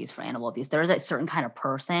no excuse for animal abuse. There is a certain kind of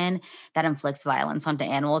person that inflicts violence onto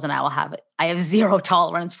animals, and I have zero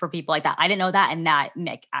tolerance for people like that. I didn't know that, and that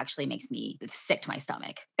actually makes me sick to my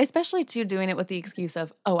stomach. Especially too doing it with the excuse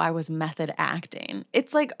of, oh, I was method acting.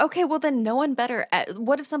 It's like, okay, well then no one better.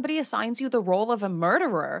 What if somebody assigns you the role of a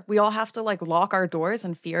murderer? We all have to like lock our doors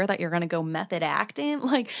in fear that you're going to go method acting.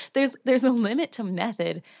 Like there's a limit to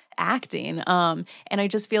method acting. And I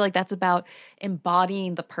just feel like that's about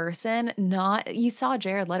embodying the person. You saw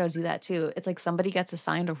Jared Leto do that too. It's like somebody gets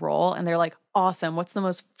assigned a role and they're like, awesome, what's the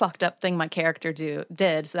most fucked up thing my character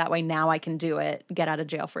did? So that way now I can do it, get out of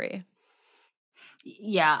jail free.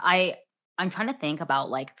 Yeah, I'm trying to think about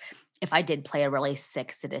like if I did play a really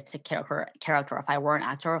sick, sadistic character, if I were an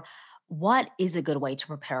actor, what is a good way to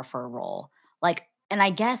prepare for a role? Like, and I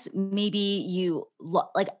guess maybe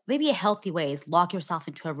maybe a healthy way is lock yourself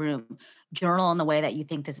into a room, journal in the way that you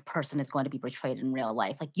think this person is going to be portrayed in real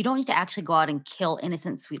life. Like, you don't need to actually go out and kill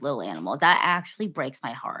innocent, sweet little animals. That actually breaks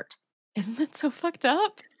my heart. Isn't that so fucked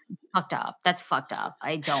up? Fucked up. That's fucked up.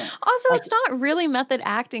 I don't. Also, it's not really method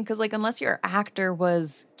acting because, like, unless your actor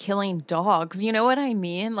was killing dogs, you know what I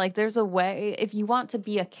mean? Like, there's a way, if you want to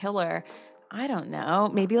be a killer, I don't know,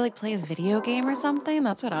 maybe like play a video game or something.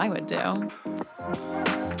 That's what I would do.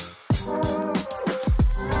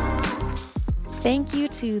 Thank you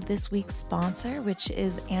to this week's sponsor, which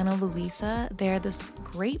is Ana Luisa. They're this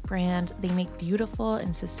great brand. They make beautiful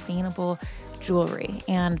and sustainable jewelry.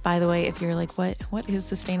 And by the way, if you're like, what is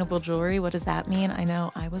sustainable jewelry? What does that mean? I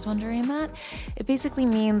know I was wondering that. It basically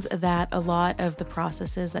means that a lot of the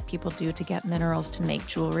processes that people do to get minerals to make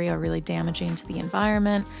jewelry are really damaging to the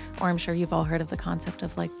environment. Or I'm sure you've all heard of the concept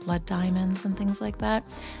of like blood diamonds and things like that.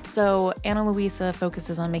 So Ana Luisa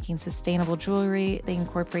focuses on making sustainable jewelry. They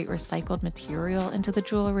incorporate recycled material into the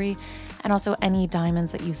jewelry. And also any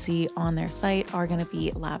diamonds that you see on their site are going to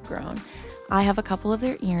be lab grown. I have a couple of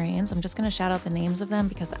their earrings. I'm just going to shout out the names of them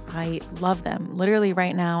because I love them. Literally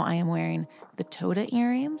right now, I am wearing the Toda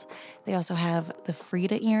earrings. They also have the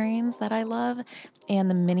Frida earrings that I love and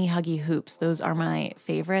the mini huggy hoops. Those are my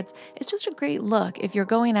favorites. It's just a great look. If you're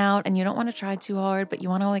going out and you don't want to try too hard, but you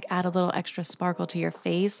want to like add a little extra sparkle to your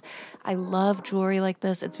face, I love jewelry like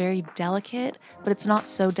this. It's very delicate, but it's not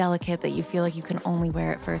so delicate that you feel like you can only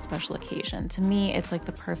wear it for a special occasion. To me, it's like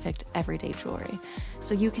the perfect everyday jewelry.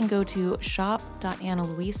 So you can go to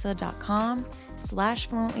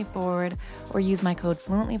shop.analuisa.com/fluentlyforward or use my code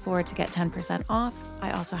fluentlyforward to get 10% off. I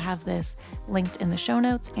also have this linked in the show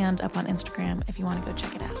notes and up on Instagram if you want to go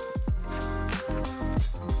check it out.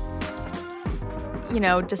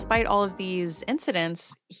 Despite all of these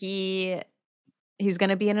incidents, he's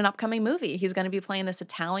going to be in an upcoming movie. He's going to be playing this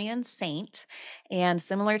Italian saint. And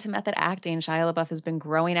similar to method acting, Shia LaBeouf has been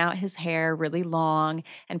growing out his hair really long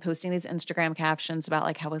and posting these Instagram captions about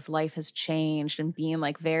like how his life has changed and being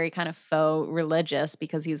like very kind of faux religious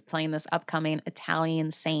because he's playing this upcoming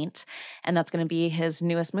Italian saint. And that's going to be his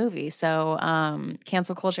newest movie. So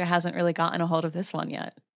cancel culture hasn't really gotten a hold of this one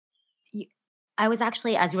yet. I was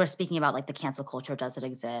actually, as you were speaking about like the cancel culture, does it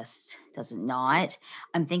exist? Does it not?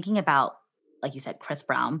 I'm thinking about, like you said, Chris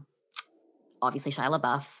Brown, obviously Shia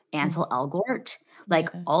LaBeouf, Ansel Elgort, like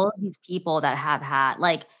all of these people that have had,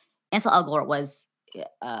 like Ansel Elgort was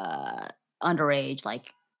underage,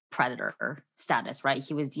 like predator status, right?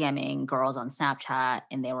 He was DMing girls on Snapchat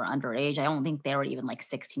and they were underage. I don't think they were even like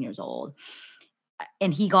 16 years old.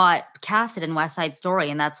 And he got casted in West Side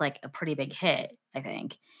Story, and that's like a pretty big hit, I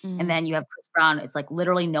think. And then you have Chris Brown. It's like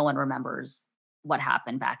literally no one remembers what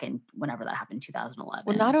happened back in whenever that happened, 2011.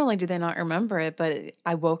 Well, not only do they not remember it, but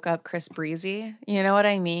I woke up Chris Breezy. You know what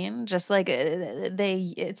I mean? Just like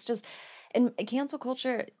it's just, and cancel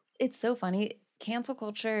culture, it's so funny. Cancel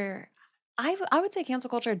culture, I would say cancel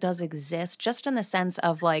culture does exist just in the sense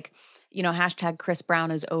of like, hashtag Chris Brown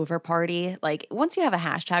is over party. Like once you have a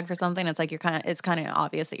hashtag for something, it's like it's kind of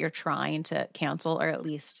obvious that you're trying to cancel or at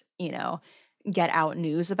least, get out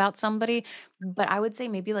news about somebody. But I would say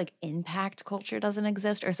maybe like impact culture doesn't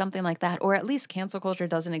exist or something like that, or at least cancel culture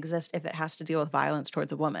doesn't exist if it has to deal with violence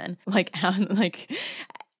towards a woman. Like, like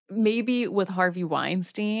maybe with Harvey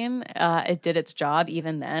Weinstein, it did its job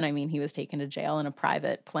even then. I mean, he was taken to jail in a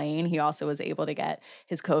private plane. He also was able to get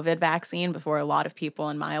his COVID vaccine before a lot of people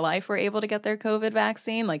in my life were able to get their COVID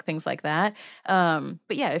vaccine, like things like that.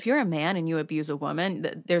 But yeah, if you're a man and you abuse a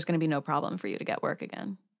woman, there's going to be no problem for you to get work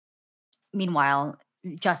again. Meanwhile,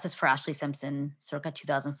 justice for Ashley Simpson, circa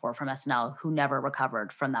 2004 from SNL, who never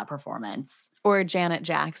recovered from that performance. Or Janet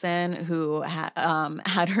Jackson, who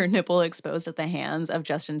had her nipple exposed at the hands of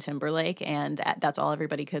Justin Timberlake, and that's all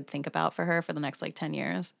everybody could think about for her for the next like 10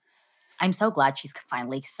 years. I'm so glad she's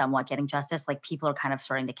finally somewhat getting justice. Like people are kind of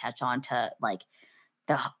starting to catch on to like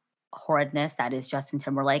the horridness that is Justin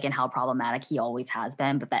Timberlake and how problematic he always has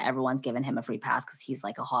been, but that everyone's given him a free pass because he's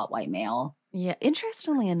like a hot white male. Yeah,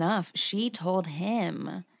 interestingly enough, she told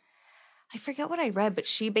him, I forget what I read, but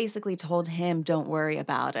she basically told him, don't worry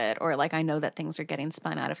about it. Or like, I know that things are getting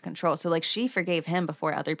spun out of control. So like she forgave him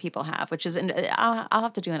before other people have, which is, I'll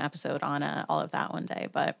have to do an episode on all of that one day.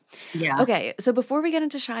 But yeah. Okay, so before we get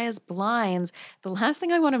into Shia's blinds, the last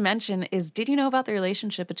thing I want to mention is, did you know about the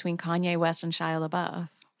relationship between Kanye West and Shia LaBeouf?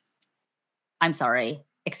 I'm sorry.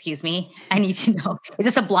 Excuse me. I need to know. Is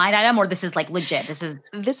this a blind item or this is like legit?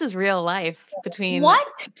 This is real life between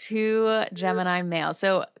two Gemini males.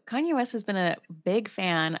 So Kanye West has been a big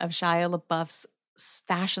fan of Shia LaBeouf's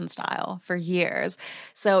fashion style for years.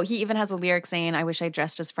 So he even has a lyric saying, I wish I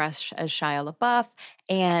dressed as fresh as Shia LaBeouf.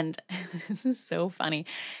 And this is so funny.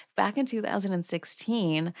 Back in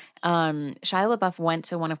 2016, Shia LaBeouf went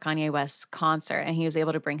to one of Kanye West's concert and he was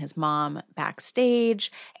able to bring his mom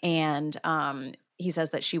backstage, and he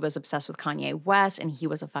says that she was obsessed with Kanye West and he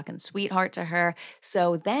was a fucking sweetheart to her.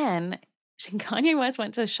 So then Kanye West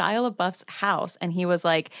went to Shia LaBeouf's house and he was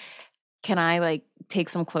like, can I like take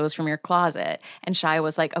some clothes from your closet? And Shia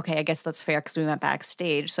was like, okay, I guess that's fair because we went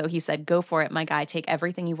backstage. So he said, go for it, my guy, take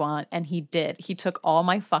everything you want. And he did. He took all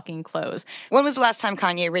my fucking clothes. When was the last time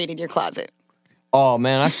Kanye raided your closet? Oh,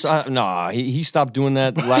 man, he stopped doing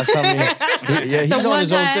that the last time. He's on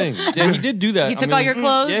his own thing. Yeah, he did do that. He took all your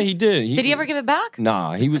clothes? Yeah, he did. Did he ever give it back?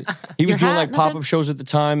 Nah, he was doing like pop-up shows at the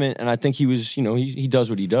time, and I think he was, he does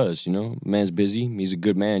what he does, Man's busy. He's a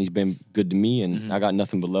good man. He's been good to me, and I got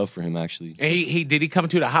nothing but love for him, actually. And he did he come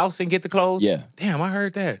to the house and get the clothes? Yeah. Damn, I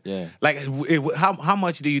heard that. Yeah. Like, how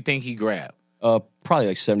much do you think he grabbed? Probably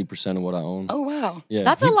like 70% of what I own. Oh, wow. Yeah.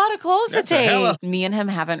 That's a lot of clothes to take. Me and him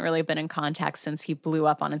haven't really been in contact since he blew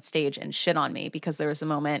up on a stage and shit on me, because there was a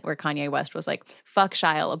moment where Kanye West was like, fuck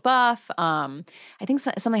Shia LaBeouf. I think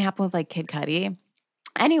something happened with like Kid Cudi.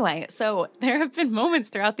 Anyway, so there have been moments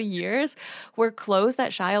throughout the years where clothes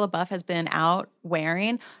that Shia LaBeouf has been out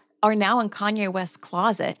wearing are now in Kanye West's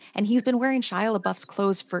closet, and he's been wearing Shia LaBeouf's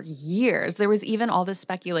clothes for years. There was even all this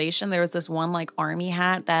speculation. There was this one like army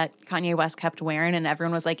hat that Kanye West kept wearing, and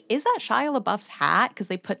everyone was like, is that Shia LaBeouf's hat? Because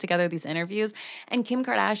they put together these interviews, and Kim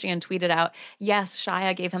Kardashian tweeted out, yes,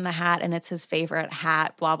 Shia gave him the hat, and it's his favorite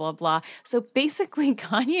hat, blah, blah, blah. So basically,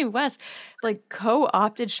 Kanye West like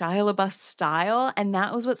co-opted Shia LaBeouf's style, and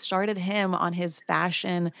that was what started him on his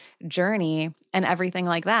fashion journey and everything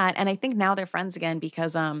like that. And I think now they're friends again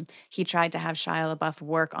because he tried to have Shia LaBeouf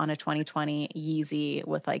work on a 2020 Yeezy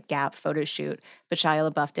with like Gap photo shoot, but Shia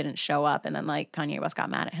LaBeouf didn't show up, and then like Kanye West got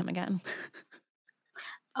mad at him again.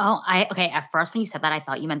 Okay. At first, when you said that, I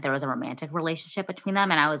thought you meant there was a romantic relationship between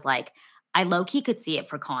them, and I was like, I low-key could see it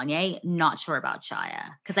for Kanye. Not sure about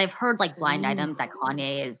Shia, because I've heard like blind items that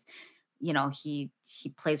Kanye is, he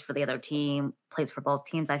plays for the other team, plays for both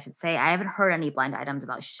teams, I should say. I haven't heard any blind items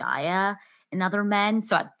about Shia and other men.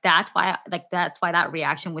 So that's why that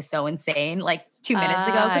reaction was so insane, like 2 minutes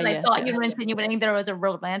ago, because I thought you were insinuating there was a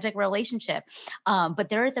romantic relationship. But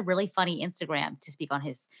there is a really funny Instagram, to speak on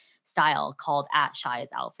his style, called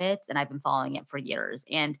 @Shia'sOutfits, and I've been following it for years.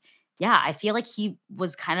 And yeah, I feel like he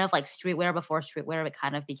was kind of like streetwear before streetwear it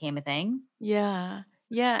kind of became a thing. Yeah.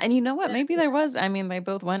 Yeah. And you know what? Maybe there was, they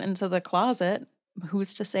both went into the closet.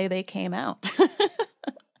 Who's to say they came out?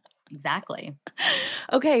 Exactly.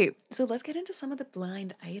 Okay, so let's get into some of the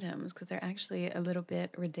blind items, because they're actually a little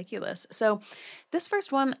bit ridiculous. So this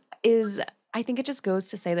first one is, I think it just goes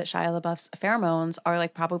to say that Shia LaBeouf's pheromones are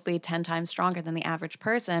like probably 10 times stronger than the average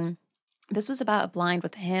person. This was about a blind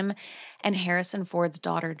with him and Harrison Ford's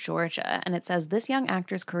daughter, Georgia. And it says this young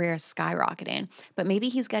actor's career is skyrocketing, but maybe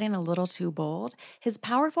he's getting a little too bold. His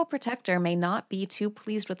powerful protector may not be too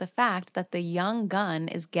pleased with the fact that the young gun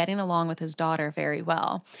is getting along with his daughter very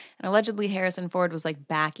well. And allegedly, Harrison Ford was like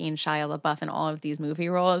backing Shia LaBeouf in all of these movie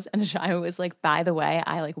roles. And Shia was like, by the way,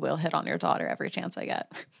 I like will hit on your daughter every chance I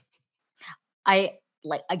get. I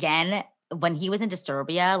like, again, when he was in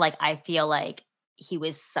Disturbia, like, I feel like he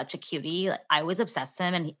was such a cutie. Like, I was obsessed with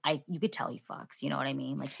him, and you could tell he fucks. You know what I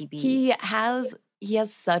mean? Like he has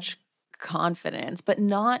such confidence, but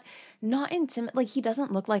not intimate. Like, he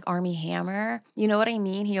doesn't look like Armie Hammer. You know what I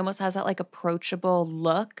mean? He almost has that like approachable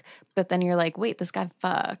look, but then you're like, wait, this guy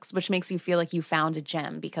fucks, which makes you feel like you found a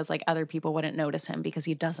gem because like other people wouldn't notice him because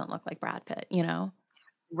he doesn't look like Brad Pitt. You know?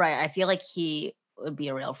 Right. I feel like he would be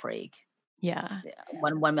a real freak. Yeah.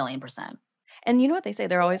 1,000,000%. And you know what they say?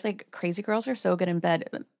 They're always like, crazy girls are so good in bed.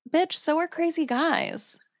 Bitch, so are crazy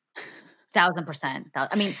guys. 1,000%.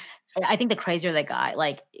 I mean, I think the crazier the guy,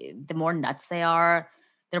 like, the more nuts they are,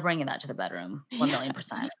 they're bringing that to the bedroom.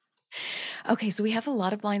 1,000,000%. Okay, so we have a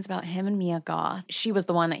lot of blinds about him and Mia Goth. She was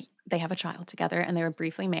the one that they have a child together and they were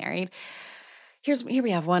briefly married. Here we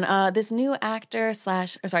have one. This actor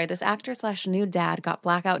slash new dad got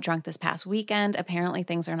blackout drunk this past weekend. Apparently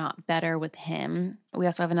things are not better with him. We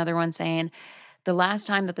also have another one saying the last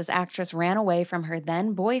time that this actress ran away from her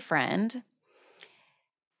then boyfriend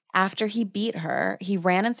after he beat her, he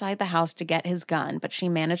ran inside the house to get his gun, but she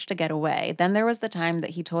managed to get away. Then there was the time that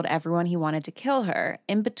he told everyone he wanted to kill her.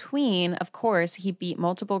 In between, of course, he beat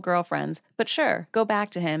multiple girlfriends, but sure, go back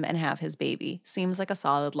to him and have his baby. Seems like a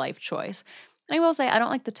solid life choice. And I will say, I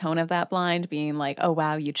don't like the tone of that blind being like, oh,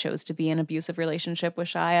 wow, you chose to be in an abusive relationship with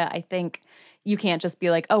Shia. I think you can't just be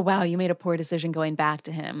like, oh, wow, you made a poor decision going back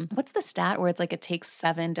to him. What's the stat where it's like it takes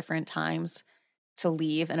 7 different times to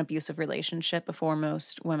leave an abusive relationship before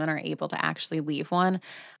most women are able to actually leave one?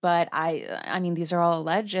 But I mean, these are all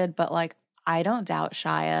alleged, but like, I don't doubt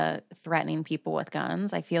Shia threatening people with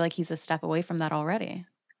guns. I feel like he's a step away from that already.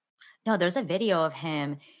 No, there's a video of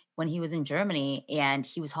him when he was in Germany and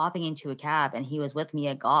he was hopping into a cab and he was with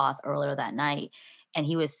Mia Goth earlier that night. And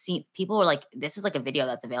he was people were like, this is like a video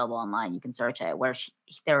that's available online. You can search it where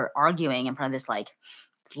they're arguing in front of this, like,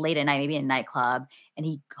 late at night, maybe in a nightclub. And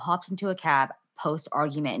he hops into a cab post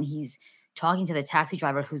argument and he's talking to the taxi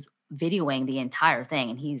driver who's videoing the entire thing.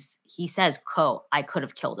 And he says, quote, I could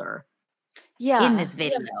have killed her. Yeah. In this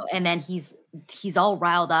video. And then he's all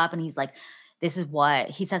riled up and he's like, this is what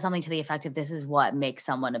he said, something to the effect of, this is what makes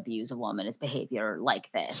someone abuse a woman, is behavior like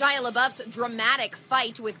this. Shia LaBeouf's dramatic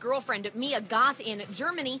fight with girlfriend Mia Goth in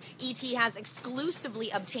Germany. ET has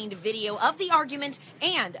exclusively obtained video of the argument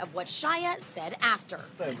and of what Shia said after.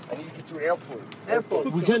 I need to get to the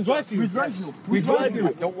airport. We can drive you. We drive you.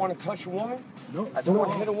 I don't want to touch a woman. No. I don't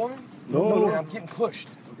want to hit a woman. No. I'm getting pushed.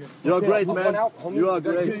 You're great, man. You are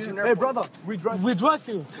great. Hey, brother, we drive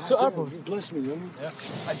you to airport. Bless me, homie. Yeah.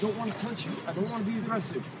 I don't want to touch you. I don't want to be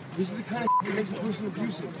aggressive. This is the kind of that makes a person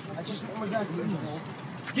abusive. I just want my bag,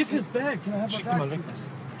 please. Give his bag. Can I have my bag?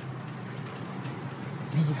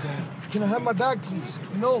 Can I have my bag, please?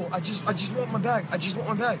 No, I just want my bag. I just want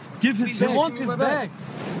my bag. Give his bag. I want his bag.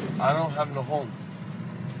 I don't have no home.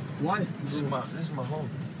 Why? This is my home.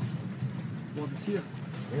 Well, it's here.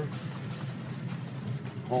 Yeah.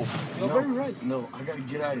 Home. You're very right. No, I gotta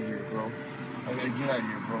get out of here, bro.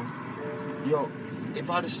 Yo, if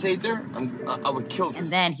I'd have stayed there, I would kill them.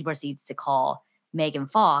 And then he proceeds to call Megan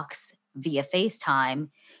Fox via FaceTime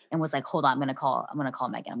and was like, hold on, I'm gonna call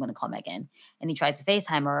Megan. And he tries to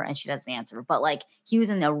FaceTime her and she doesn't answer. But like, he was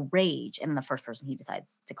in a rage, and then the first person he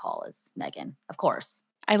decides to call is Megan, of course.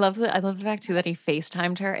 I love the fact too that he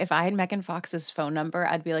FaceTimed her. If I had Megan Fox's phone number,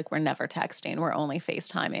 I'd be like, we're never texting. We're only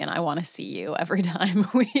FaceTiming. I want to see you every time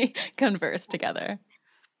we converse together.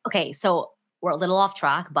 Okay, so we're a little off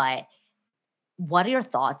track, but what are your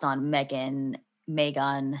thoughts on Megan,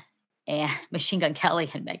 and Machine Gun Kelly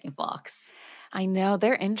and Megan Fox? I know,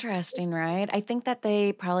 they're interesting, right? I think that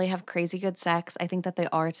they probably have crazy good sex. I think that they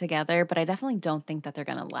are together, but I definitely don't think that they're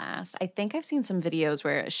going to last. I think I've seen some videos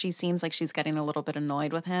where she seems like she's getting a little bit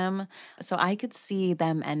annoyed with him. So I could see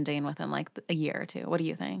them ending within like a year or two. What do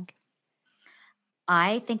you think?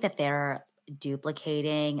 I think that they're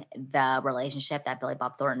duplicating the relationship that Billy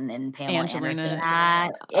Bob Thornton and Pamela Anderson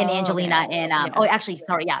had. And Angelina and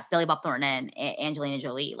Billy Bob Thornton and Angelina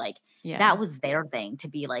Jolie. Like, that was their thing, to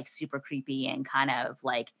be like super creepy and kind of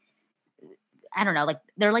like, I don't know, like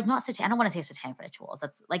they're like not I don't want to say satanic rituals.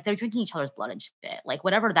 That's like they're drinking each other's blood and shit. Like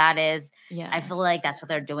whatever that is, I feel like that's what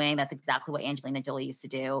they're doing. That's exactly what Angelina Jolie used to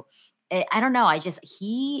do. I don't know.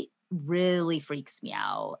 really freaks me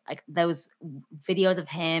out. Like those videos of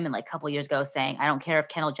him and like a couple years ago saying, I don't care if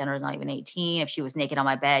Kendall Jenner is not even 18. If she was naked on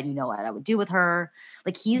my bed, you know what I would do with her.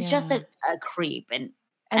 Like he's just a creep. And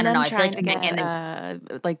I don't then know. I trying feel like to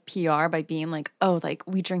get like PR by being like, oh, like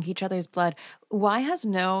we drink each other's blood. Why has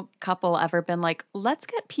no couple ever been like, let's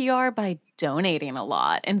get PR by donating a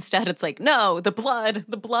lot? Instead, it's like, no, the blood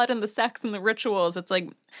and the sex and the rituals. It's like,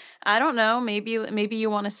 I don't know. Maybe you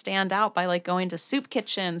want to stand out by like going to soup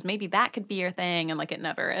kitchens. Maybe that could be your thing. And like, it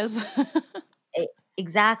never is.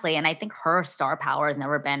 Exactly. And I think her star power has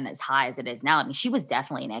never been as high as it is now. I mean, she was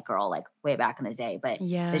definitely an it girl like way back in the day, but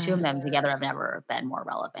the two of them together have never been more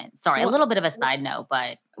relevant. Sorry, a little bit of a side note,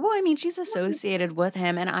 but. Well, I mean, she's associated with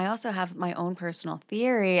him. And I also have my own personal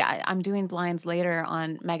theory. I'm doing blinds later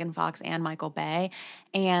on Megan Fox and Michael Bay.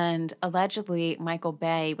 And allegedly, Michael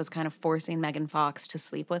Bay was kind of forcing Megan Fox to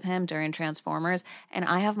sleep with him during Transformers. And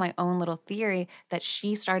I have my own little theory that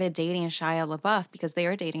she started dating Shia LaBeouf because they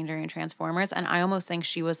were dating during Transformers. And I almost think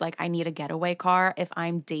she was like, I need a getaway car. If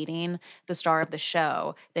I'm dating the star of the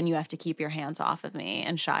show, then you have to keep your hands off of me.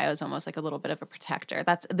 And Shia is almost like a little bit of a protector.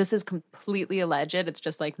 This is completely alleged. It's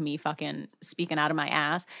just like me fucking speaking out of my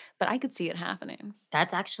ass, but I could see it happening.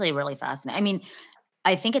 That's actually really fascinating. I mean,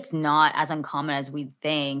 I think it's not as uncommon as we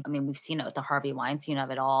think. I mean, we've seen it with the Harvey Weinstein of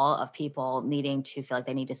it all, of people needing to feel like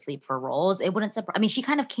they need to sleep for roles. It wouldn't surprise. I mean, she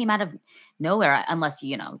kind of came out of nowhere, unless,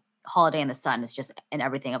 you know, Holiday in the Sun is just an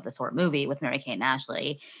everything of the sort movie with Mary-Kate and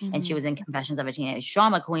Ashley. Mm-hmm. And she was in Confessions of a Teenage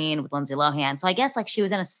Drama Queen with Lindsay Lohan. So I guess like she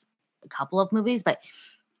was in a couple of movies, but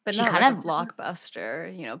she not kind of a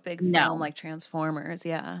blockbuster, you know, big film like Transformers.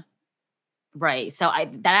 Yeah. Right. So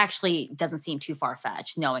that actually doesn't seem too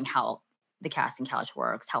far-fetched, knowing how the casting couch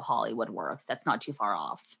works, how Hollywood works. That's not too far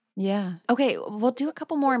off. Yeah. Okay, we'll do a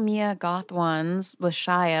couple more Mia Goth ones with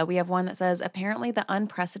Shia. We have one that says, apparently the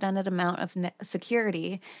unprecedented amount of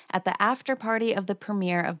security at the after party of the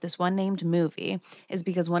premiere of this one named movie is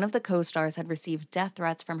because one of the co-stars had received death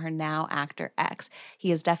threats from her now actor ex.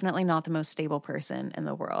 He is definitely not the most stable person in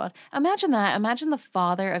the world. Imagine that. Imagine the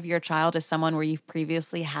father of your child is someone where you've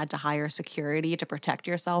previously had to hire security to protect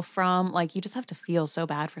yourself from. Like, you just have to feel so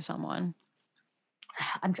bad for someone.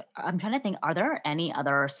 I'm trying to think, are there any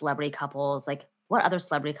other celebrity couples? Like, what other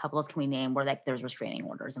celebrity couples can we name where like there's restraining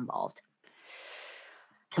orders involved?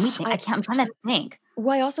 Can we think? I'm trying to think.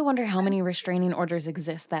 Well, I also wonder how many restraining orders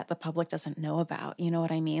exist that the public doesn't know about. You know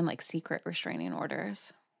what I mean? Like secret restraining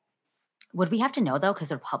orders. Would we have to know though, because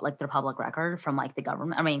they're public record from like the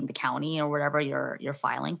government? I mean, the county or whatever you're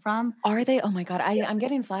filing from. Are they? Oh my God, I'm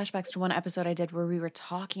getting flashbacks to one episode I did where we were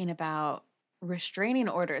talking about restraining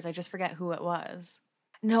orders. I just forget who it was.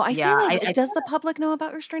 No, I feel like, does the public know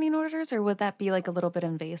about restraining orders, or would that be like a little bit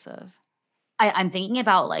invasive? I'm thinking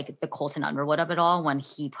about like the Colton Underwood of it all when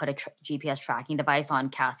he put a GPS tracking device on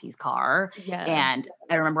Cassie's car. Yes. And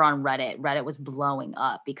I remember on Reddit was blowing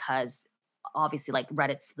up because obviously like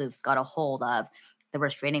Reddit sleuths got a hold of the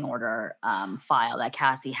restraining order file that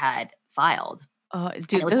Cassie had filed.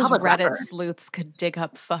 Dude, those Reddit sleuths could dig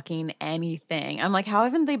up fucking anything. I'm like, how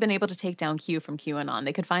haven't they been able to take down Q from QAnon?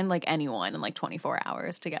 They could find like anyone in like 24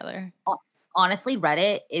 hours together. Honestly,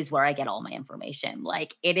 Reddit is where I get all my information.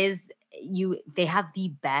 Like it is, they have the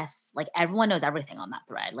best, like everyone knows everything on that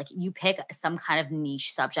thread. Like you pick some kind of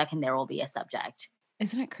niche subject and there will be a subject.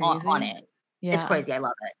 Isn't it crazy? On it. Yeah. It's crazy. I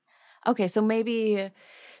love it. Okay, so maybe,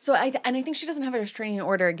 I think she doesn't have a restraining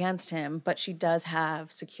order against him, but she does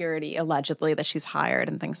have security, allegedly, that she's hired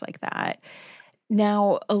and things like that.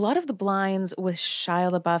 Now, a lot of the blinds with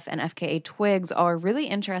Shia LaBeouf and FKA Twigs are really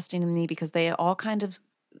interesting to me because they all kind of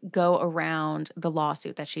go around the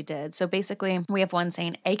lawsuit that she did. So basically, we have one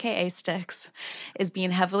saying AKA Styx is being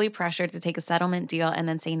heavily pressured to take a settlement deal and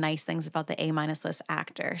then say nice things about the A- list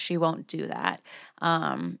actor. She won't do that,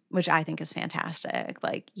 which I think is fantastic.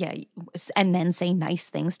 Like, yeah, and then say nice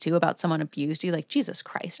things too about someone abused you. Like, Jesus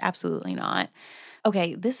Christ, absolutely not.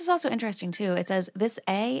 Okay, this is also interesting too. It says this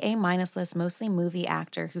A- list, mostly movie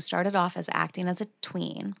actor who started off as acting as a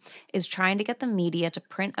tween is trying to get the media to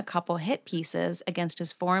print a couple hit pieces against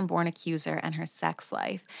his foreign-born accuser and her sex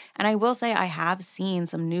life. And I will say I have seen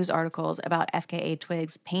some news articles about FKA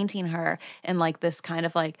Twigs painting her in like this kind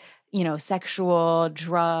of like, you know, sexual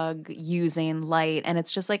drug using light. And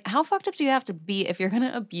it's just like, how fucked up do you have to be if you're going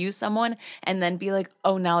to abuse someone and then be like,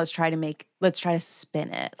 oh, now let's try to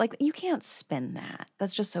spin it. Like, you can't spin that.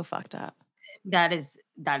 That's just so fucked up. That is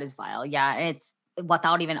vile. Yeah. It's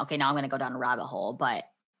without even, okay, now I'm going to go down a rabbit hole, but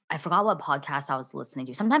I forgot what podcast I was listening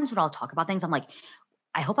to. Sometimes when I'll talk about things, I'm like,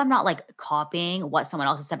 I hope I'm not like copying what someone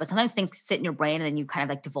else has said, but sometimes things sit in your brain and then you kind of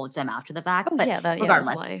like divulge them after the fact. Oh, but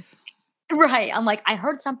that's life. Right. I'm like, I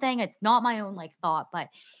heard something. It's not my own like thought, but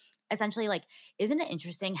essentially, like, isn't it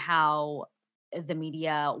interesting how the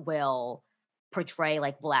media will portray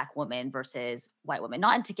like Black women versus white women?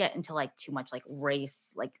 Not to get into like too much like race,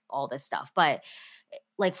 like all this stuff, but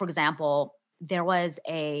like for example, there was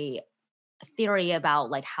a theory about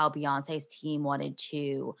like how Beyonce's team wanted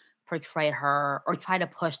to portray her or try to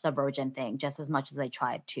push the virgin thing just as much as they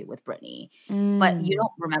tried to with Britney. But you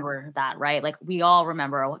don't remember that, right? Like we all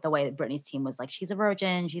remember the way that Britney's team was like, she's a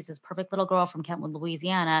virgin, she's this perfect little girl from Kentwood,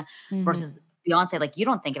 Louisiana, versus Beyonce. Like you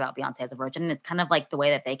don't think about Beyonce as a virgin. And it's kind of like the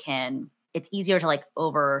way that it's easier to like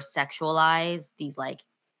over sexualize these like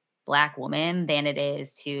Black women than it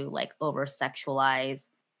is to like over sexualize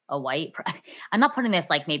a white. I'm not putting this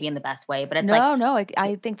like maybe in the best way, but it's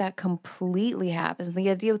I think that completely happens. The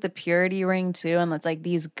idea with the purity ring too, and it's like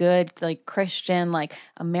these good like Christian like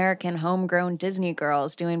American homegrown Disney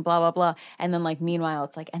girls doing blah blah blah, and then like meanwhile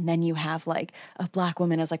it's like, and then you have like a Black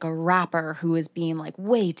woman as like a rapper who is being like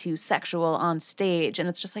way too sexual on stage, and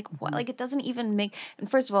it's just like what, like it doesn't even make.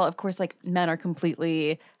 And first of all, of course, like men are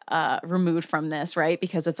completely removed from this, right?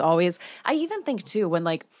 Because it's always, I even think too, when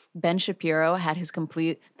like Ben Shapiro had his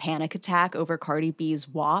complete panic attack over Cardi B's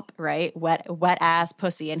WAP, right? Wet ass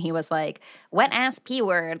pussy. And he was like, wet ass P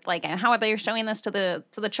word. Like, how are they showing this to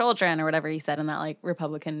the children or whatever he said in that like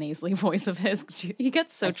Republican nasally voice of his. He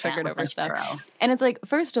gets so triggered over stuff. And it's like,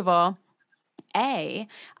 first of all, I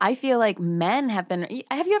feel like men have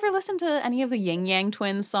you ever listened to any of the Yin Yang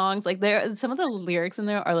Twins songs? Like some of the lyrics in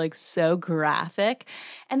there are like so graphic.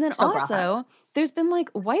 And then there's been like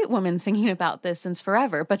white women singing about this since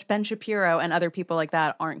forever, but Ben Shapiro and other people like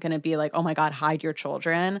that aren't going to be like, oh my God, hide your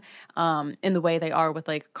children in the way they are with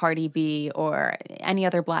like Cardi B or any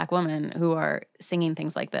other Black woman who are singing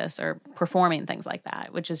things like this or performing things like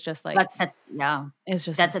that, which is just like, it's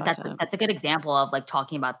just that's a good example of like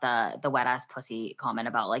talking about the wet ass pussy comment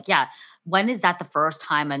about like, when is that the first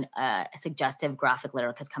time a suggestive graphic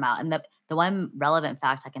lyric has come out? And the one relevant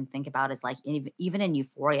fact I can think about is like even in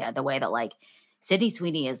Euphoria, the way that like Sydney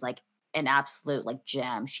Sweeney is like an absolute like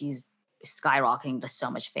gem. She's skyrocketing to so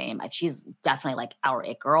much fame. She's definitely like our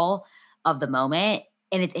it girl of the moment.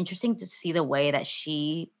 And it's interesting to see the way that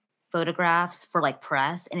she photographs for like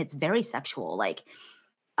press, and it's very sexual. Like,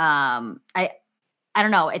 I don't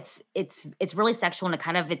know. It's really sexual, and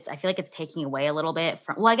I feel like it's taking away a little bit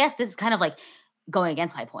from. Well, I guess this is kind of like going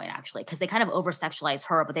against my point actually, because they kind of over sexualize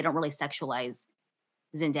her, but they don't really sexualize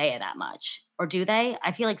Zendaya that much. Or do they?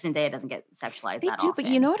 I feel like Zendaya doesn't get sexualized that often. But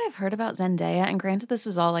you know what I've heard about Zendaya? And granted, this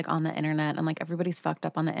is all like on the internet and like everybody's fucked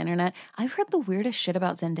up on the internet. I've heard the weirdest shit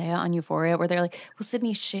about Zendaya on Euphoria where they're like, well,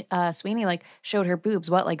 Sydney Sweeney like showed her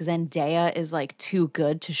boobs. What, like Zendaya is like too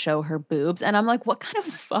good to show her boobs? And I'm like, what kind of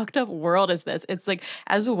fucked up world is this? It's like,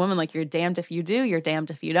 as a woman, like you're damned if you do, you're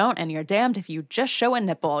damned if you don't, and you're damned if you just show a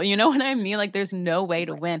nipple. You know what I mean? Like there's no way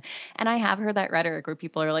to win. And I have heard that rhetoric where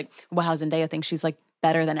people are like, wow, Zendaya thinks she's like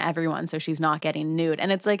better than everyone, so she's not getting nude.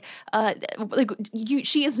 And it's like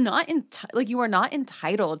she is not you are not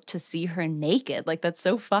entitled to see her naked. Like that's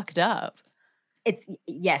so fucked up.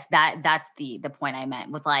 That's the point I meant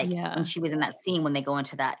with like when she was in that scene when they go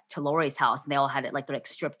into to Lori's house and they all had it like they're like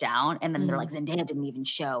stripped down, and then they're like, Zendaya didn't even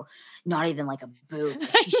show not even like a boob.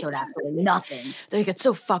 Like, she showed absolutely nothing. They get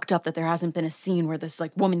so fucked up that there hasn't been a scene where this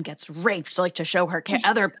like woman gets raped like to show her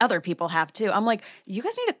other people have too. I'm like, you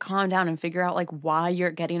guys need to calm down and figure out like why you're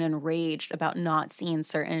getting enraged about not seeing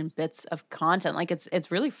certain bits of content. Like it's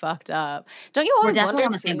really fucked up. Don't you always wonder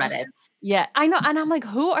on the same Reddit? Yeah, I know. And I'm like,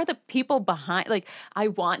 who are the people behind? Like, I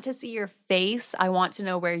want to see your face. I want to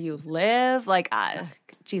know where you live. Like,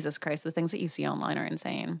 Jesus Christ, the things that you see online are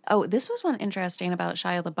insane. Oh, this was one interesting about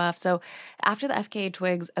Shia LaBeouf. So after the FKA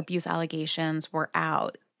Twigs abuse allegations were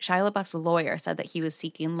out, Shia LaBeouf's lawyer said that he was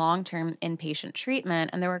seeking long-term inpatient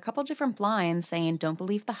treatment, and there were a couple different lines saying, don't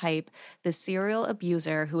believe the hype. The serial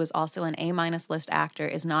abuser, who is also an A- list actor,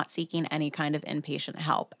 is not seeking any kind of inpatient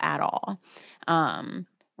help at all.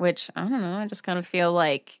 Which, I don't know, I just kind of feel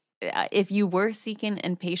like if you were seeking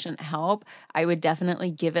inpatient help, I would definitely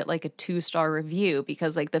give it like a 2-star review,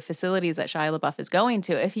 because like the facilities that Shia LaBeouf is going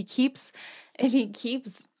to, if he keeps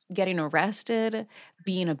getting arrested,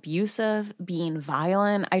 being abusive, being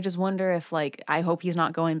violent, I just wonder if like, I hope he's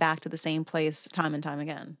not going back to the same place time and time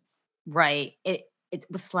again. Right. It's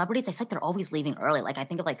with celebrities, I feel like they're always leaving early. Like I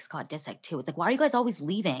think of like Scott Disick too. It's like, why are you guys always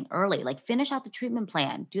leaving early? Like finish out the treatment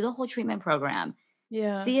plan, do the whole treatment program.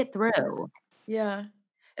 Yeah. See it through. Yeah.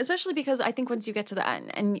 Especially because I think once you get to the end,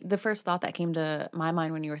 and the first thought that came to my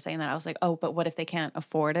mind when you were saying that, I was like, oh, but what if they can't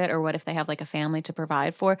afford it? Or what if they have like a family to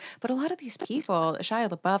provide for? But a lot of these people, Shia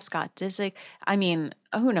LaBeouf, Scott Disick, I mean,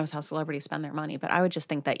 who knows how celebrities spend their money, but I would just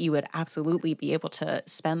think that you would absolutely be able to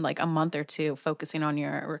spend like a month or two focusing on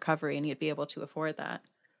your recovery and you'd be able to afford that.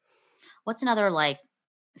 What's another like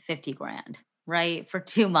 50 grand, right? For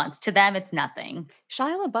 2 months. To them, it's nothing.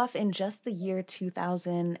 Shia LaBeouf in just the year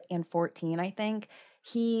 2014, I think,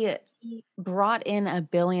 he brought in $1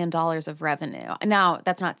 billion of revenue. Now,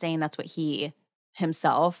 that's not saying that's what he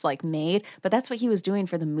himself like made, but that's what he was doing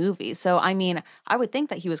for the movie. So, I mean, I would think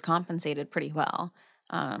that he was compensated pretty well.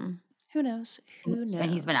 Who knows? Who knows? And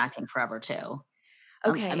he's been acting forever too.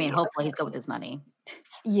 Okay. I mean, hopefully he's good with his money.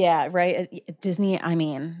 Yeah, right. Disney, I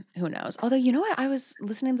mean, who knows? Although, you know what? I was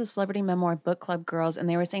listening to the Celebrity Memoir Book Club Girls, and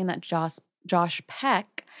they were saying that Josh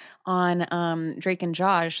Peck on Drake and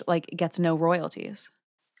Josh like gets no royalties.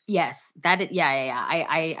 Yes, yeah.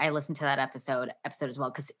 I listened to that episode as well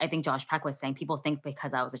because I think Josh Peck was saying people think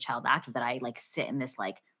because I was a child actor that I like sit in this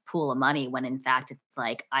like pool of money when in fact it's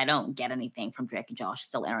like I don't get anything from Drake and Josh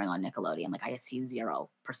still airing on Nickelodeon. Like I see 0%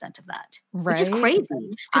 of that, right? Which is crazy.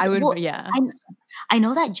 I would, yeah. I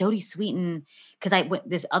know that Jodie Sweetin, because I went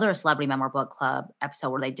this other Celebrity Memoir Book Club episode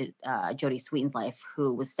where they did Jodie Sweetin's life,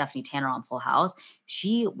 who was Stephanie Tanner on Full House.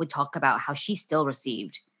 She would talk about how she still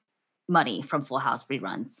received money from Full House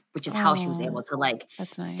reruns, which is how she was able to like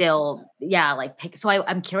that's nice. Still, yeah, like pick. So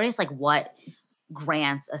I'm curious, like what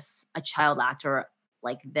grants a child actor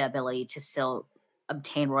like the ability to still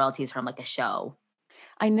obtain royalties from like a show.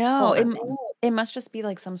 I know it must just be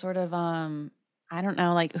like some sort of I don't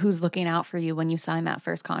know, like who's looking out for you when you sign that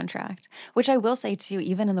first contract. Which I will say too,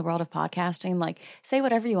 even in the world of podcasting, like say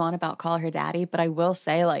whatever you want about Call Her Daddy, but I will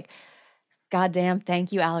say like, goddamn,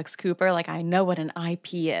 thank you, Alex Cooper. Like I know what an IP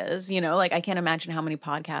is, you know, like I can't imagine how many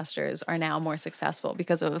podcasters are now more successful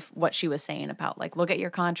because of what she was saying about like, look at your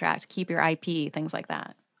contract, keep your IP, things like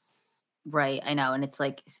that. Right. I know. And it's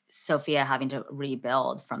like Sophia having to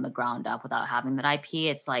rebuild from the ground up without having that IP.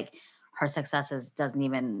 It's like her successes doesn't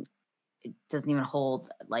even hold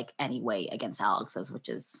like any weight against Alex's, which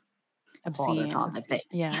is obscene.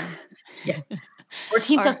 Yeah. Yeah. We're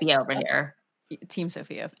Team Sophia over here. Team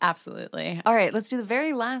Sophia, absolutely. All right, let's do the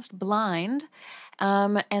very last blind.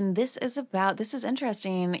 And this is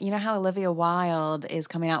interesting. You know how Olivia Wilde is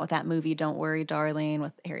coming out with that movie, Don't Worry, Darling,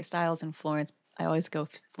 with Harry Styles and Florence. I always go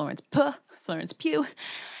Florence Pugh.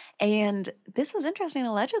 And this was interesting.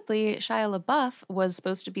 Allegedly, Shia LaBeouf was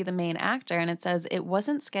supposed to be the main actor, and it says it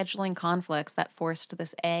wasn't scheduling conflicts that forced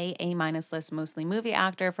this A-minus list, mostly movie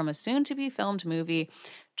actor from a soon-to-be-filmed movie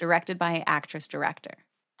directed by an actress-director.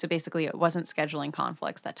 So basically, it wasn't scheduling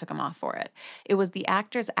conflicts that took him off for it. It was the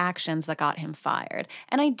actor's actions that got him fired.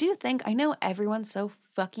 And I know everyone's so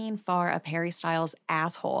fucking far up Harry Styles'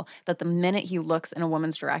 asshole that the minute he looks in a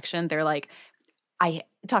woman's direction, they're like, I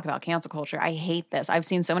talk about cancel culture. I hate this. I've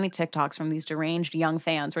seen so many TikToks from these deranged young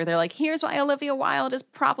fans where they're like, here's why Olivia Wilde is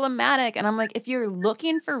problematic. And I'm like, if you're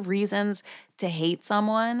looking for reasons to hate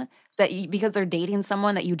someone because they're dating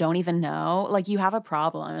someone that you don't even know, like you have a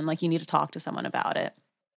problem and like you need to talk to someone about it.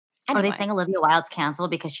 Anyway. Are they saying Olivia Wilde's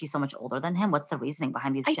canceled because she's so much older than him? What's the reasoning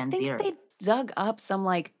behind these Gen Zers? I think they dug up some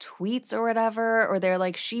like tweets or whatever, or they're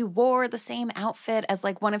like, she wore the same outfit as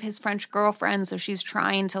like one of his French girlfriends, so she's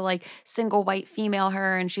trying to like single white female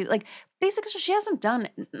her, and she like basically she hasn't done,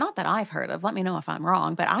 not that I've heard of, let me know if I'm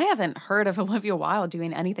wrong, but I haven't heard of Olivia Wilde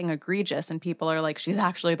doing anything egregious, and people are like, she's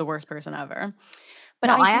actually the worst person ever. But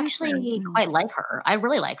no, I actually quite like her. I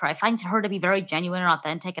really like her. I find her to be very genuine and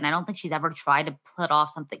authentic, and I don't think she's ever tried to put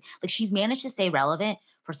off something. Like she's managed to stay relevant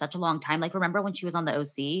for such a long time. Like remember when she was on the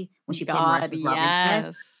OC when she played Marissa's love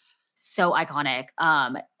interest? So iconic.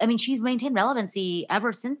 I mean, she's maintained relevancy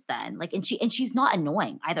ever since then. Like, and she's not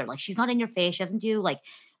annoying either. Like she's not in your face. She doesn't do like.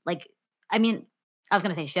 I mean, I was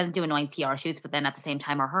gonna say she doesn't do annoying PR shoots, but then at the same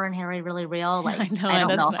time, are her and Harry really real? Like I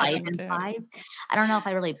don't know if I even buy. I don't know if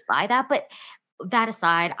I really buy that, but. That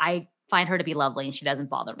aside, I find her to be lovely and she doesn't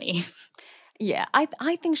bother me. Yeah,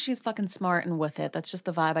 I think she's fucking smart and with it. That's just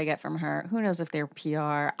the vibe I get from her. Who knows if they're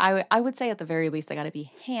PR? I would say at the very least they got to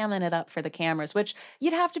be hamming it up for the cameras, which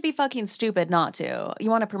you'd have to be fucking stupid not to. You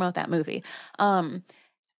want to promote that movie. And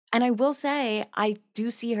I will say, I do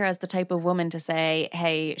see her as the type of woman to say,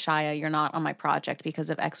 hey, Shia, you're not on my project because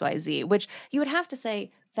of XYZ, which you would have to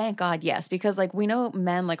say, thank God, yes, because like we know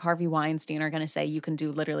men like Harvey Weinstein are going to say you can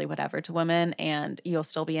do literally whatever to women and you'll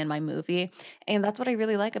still be in my movie. And that's what I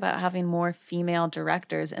really like about having more female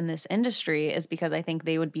directors in this industry is because I think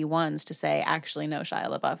they would be ones to say, actually, no, Shia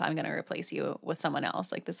LaBeouf, I'm going to replace you with someone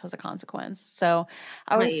else. Like this has a consequence. So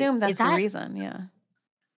I would assume that's the reason. Yeah.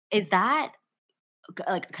 Is that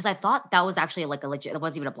like, because I thought that was actually like a legit, it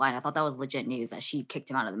wasn't even a blind. I thought that was legit news that she kicked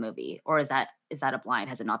him out of the movie. Or is that a blind?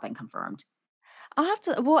 Has it not been confirmed? I'll have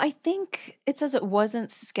to. Well, I think it says it wasn't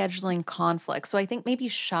scheduling conflicts. So I think maybe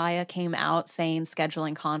Shia came out saying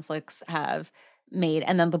scheduling conflicts have made,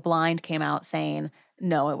 and then the blind came out saying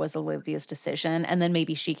no, it was Olivia's decision, and then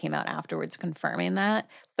maybe she came out afterwards confirming that.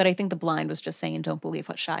 But I think the blind was just saying don't believe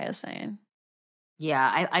what Shia's saying.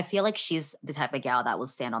 Yeah, I feel like she's the type of gal that will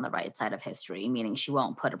stand on the right side of history, meaning she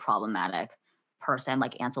won't put a problematic person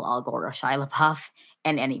like Ansel Elgort or Shia LaBeouf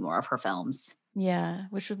in any more of her films. Yeah,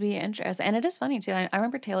 which would be interesting. And it is funny too. I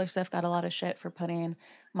remember Taylor Swift got a lot of shit for putting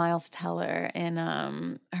Miles Teller in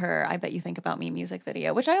her I Bet You Think About Me music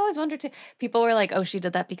video, which I always wondered too. People were like, oh, she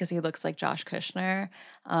did that because he looks like Josh Kushner.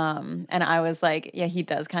 And I was like, yeah, he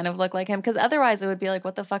does kind of look like him. Because otherwise it would be like,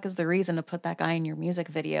 what the fuck is the reason to put that guy in your music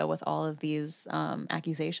video with all of these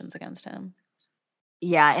accusations against him?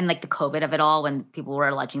 Yeah, and like the COVID of it all, when people were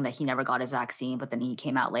alleging that he never got his vaccine, but then he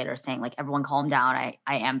came out later saying like, everyone calm down, I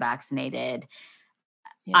am vaccinated.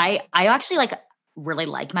 Yeah. I actually like really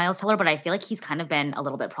like Miles Teller, but I feel like he's kind of been a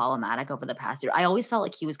little bit problematic over the past year. I always felt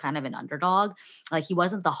like he was kind of an underdog. Like he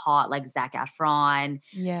wasn't the hot like Zac Efron,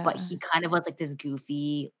 Yeah. but he kind of was like this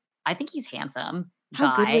goofy, I think he's handsome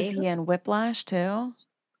How good was guy. he in Whiplash too?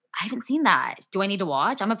 I haven't seen that. Do I need to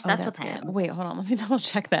watch? I'm Oh, obsessed with that's him. good. Wait, hold on. Let me double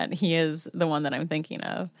check that. He is the one that I'm thinking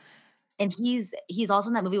of. And he's also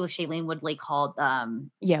in that movie with Shailene Woodley called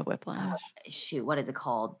Yeah, Whiplash. shoot, what is it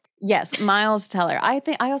called? Yes, Miles Teller. I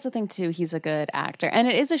also think too he's a good actor. And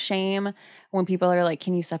it is a shame when people are like,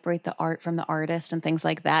 can you separate the art from the artist and things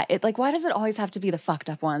like that? It like, why does it always have to be the fucked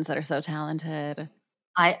up ones that are so talented?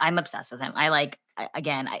 I'm obsessed with him.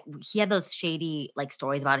 He had those shady like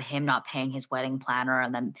stories about him not paying his wedding planner,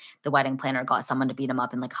 and then the wedding planner got someone to beat him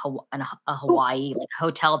up in like a Hawaii like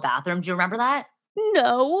hotel bathroom. Do you remember that?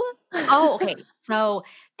 No. Oh, okay. So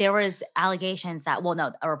there was allegations that, well,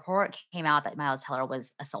 no, a report came out that Miles Teller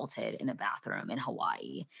was assaulted in a bathroom in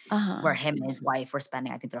Hawaii, Uh-huh. where him and his wife were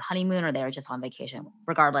spending, I think, their honeymoon or they were just on vacation.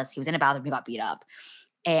 Regardless, he was in a bathroom, he got beat up,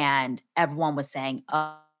 and everyone was saying,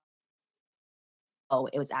 oh,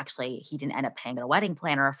 it was actually he didn't end up paying their wedding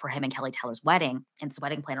planner for him and Kelly Teller's wedding, and this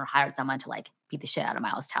wedding planner hired someone to like beat the shit out of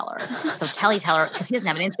Miles Teller. So Kelly Teller, because he doesn't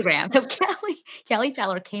have an Instagram, so Kelly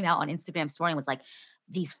Teller came out on Instagram story and was like,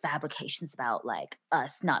 these fabrications about like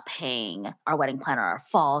us not paying our wedding planner are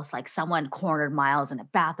false. Like someone cornered Miles in a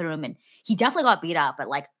bathroom, and he definitely got beat up, but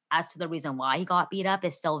like as to the reason why he got beat up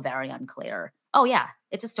is still very unclear. Oh yeah,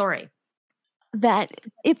 it's a story. That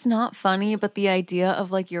it's not funny, but the idea of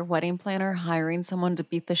like your wedding planner hiring someone to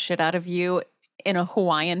beat the shit out of you in a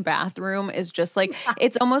Hawaiian bathroom is just like,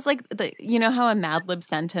 it's almost like you know how a Mad Lib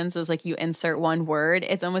sentence is like you insert one word.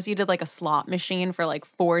 It's almost you did like a slot machine for like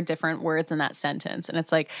 4 different words in that sentence. And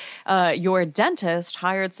it's like, your dentist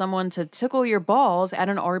hired someone to tickle your balls at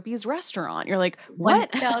an Arby's restaurant. You're like, what?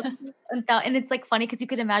 And it's like funny because you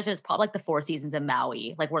could imagine it's probably like the Four Seasons in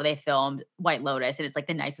Maui, like where they filmed White Lotus, and it's like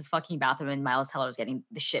the nicest fucking bathroom, and Miles Teller is getting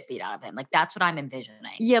the shit beat out of him. Like that's what I'm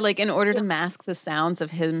envisioning. Yeah, like in order to mask the sounds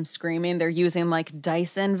of him screaming, they're using like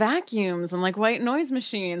Dyson vacuums and like white noise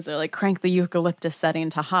machines. They're like crank the eucalyptus setting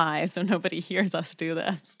to high so nobody hears us do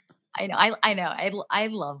this. I know. I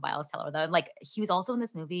love Miles Teller though. Like he was also in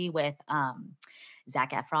this movie with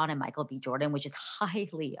Zac Efron and Michael B. Jordan, which is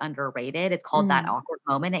highly underrated. It's called That Awkward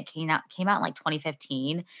Moment. It came out in like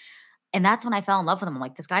 2015. And that's when I fell in love with him. I'm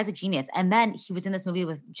like, this guy's a genius. And then he was in this movie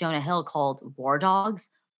with Jonah Hill called War Dogs.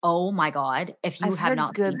 Oh my God. If you I've have heard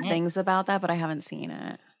not good seen things about that, but I haven't seen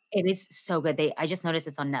it. it is so good. I just noticed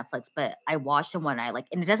it's on Netflix, but I watched it one night, like,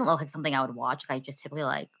 and it doesn't look like something I would watch. Like, I just typically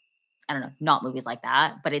like, I don't know, not movies like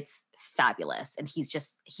that, but it's fabulous. And he's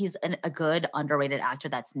a good underrated actor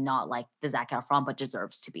that's not like the Zac Efron, but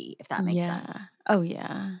deserves to be, if that makes sense. Oh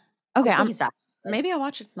yeah. Okay. Hopefully he's that good. Maybe I'll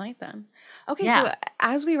watch it tonight then. Okay. Yeah. So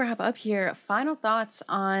as we wrap up here, final thoughts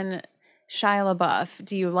on Shia LaBeouf.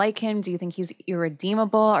 Do you like him? Do you think he's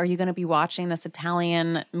irredeemable? Are you going to be watching this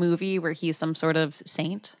Italian movie where he's some sort of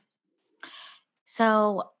saint?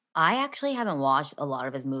 So I actually haven't watched a lot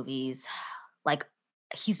of his movies. Like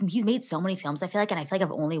he's made so many films, I feel like, and I feel like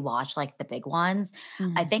I've only watched like the big ones.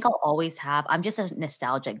 I think I'll always have, I'm just a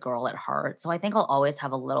nostalgic girl at heart. So I think I'll always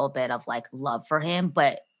have a little bit of like love for him,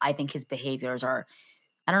 but I think his behaviors are,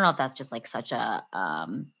 I don't know if that's just like such a,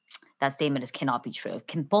 that statement is cannot be true.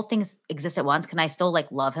 Can both things exist at once? Can I still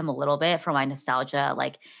like love him a little bit for my nostalgia,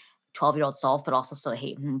 like 12-year-old self, but also still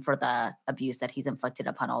hate him for the abuse that he's inflicted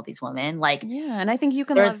upon all these women. Like, yeah, and I think you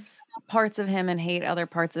can love parts of him and hate other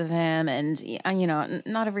parts of him, and you know,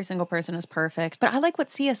 not every single person is perfect. But I like what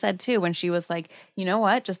Sia said too when she was like, you know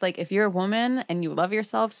what, just like if you're a woman and you love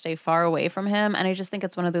yourself, stay far away from him. And I just think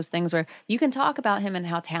it's one of those things where you can talk about him and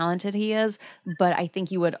how talented he is, but I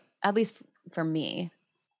think you would, at least for me,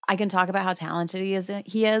 I can talk about how talented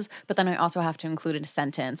he is, but then I also have to include a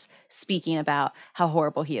sentence speaking about how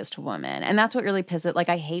horrible he is to women. And that's what really pisses. Like,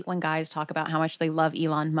 I hate when guys talk about how much they love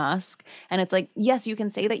Elon Musk. And it's like, yes, you can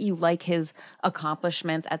say that you like his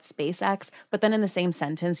accomplishments at SpaceX, but then in the same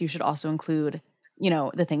sentence, you should also include, you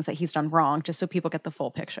know, the things that he's done wrong, just so people get the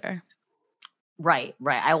full picture. Right.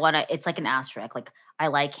 It's like an asterisk. Like, I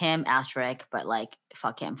like him, asterisk, but like,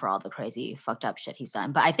 fuck him for all the crazy, fucked up shit he's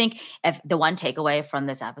done. But I think if the one takeaway from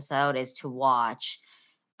this episode is to watch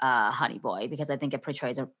Honey Boy, because I think it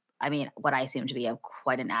portrays what I assume to be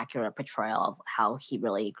quite an accurate portrayal of how he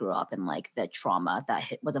really grew up and like the trauma that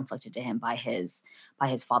was inflicted to him by his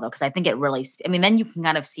father. Because I think it really, then you can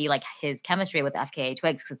kind of see like his chemistry with FKA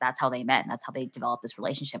Twigs, because that's how they met and that's how they developed this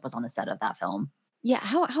relationship, was on the set of that film. Yeah,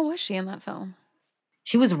 how was she in that film?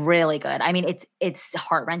 She was really good. I mean, it's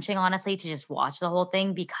heart-wrenching, honestly, to just watch the whole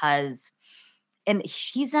thing, because, and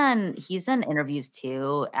he's done interviews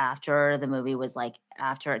too after the movie was like,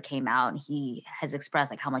 after it came out, and he has expressed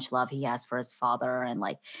like how much love he has for his father. And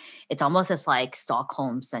like, it's almost this like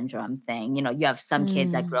Stockholm syndrome thing. You know, you have some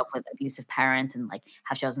kids that grew up with abusive parents and like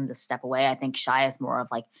have chosen to step away. I think Shia is more of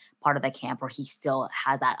like part of the camp where he still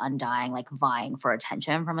has that undying, like vying for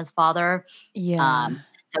attention from his father. Yeah.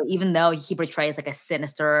 So even though he portrays like a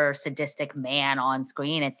sinister, sadistic man on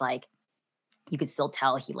screen, it's like you could still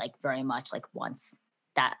tell he like very much like wants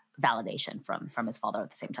that validation from his father at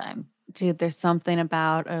the same time. Dude, there's something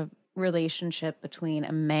about a relationship between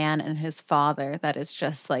a man and his father that is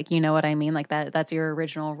just like, you know what I mean? Like that's your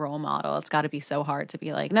original role model. It's got to be so hard to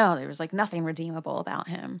be like, no, there was like nothing redeemable about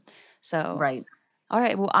him. So right. All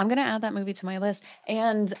right. Well, I'm going to add that movie to my list.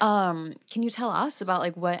 And can you tell us about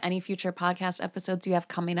like what any future podcast episodes you have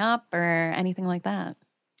coming up or anything like that?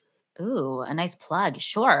 Ooh, a nice plug.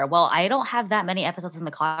 Sure. Well, I don't have that many episodes in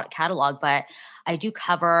the catalog, but I do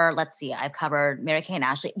cover, let's see, I've covered Mary-Kate and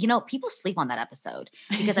Ashley. You know, people sleep on that episode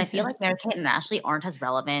because I feel like Mary-Kate and Ashley aren't as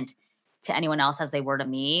relevant to anyone else as they were to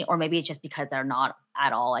me, or maybe it's just because they're not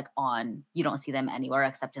at all like on, you don't see them anywhere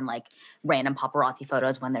except in like random paparazzi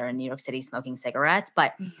photos when they're in New York City smoking cigarettes.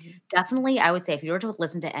 But definitely I would say if you were to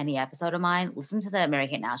listen to any episode of mine, listen to the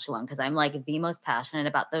Mary-Kate and Ashley one, because I'm like the most passionate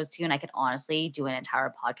about those two, and I could honestly do an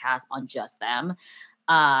entire podcast on just them.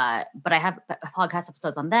 But I have podcast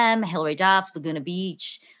episodes on them, Hillary Duff, Laguna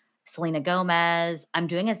Beach, Selena Gomez. I'm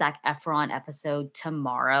doing a Zac Efron episode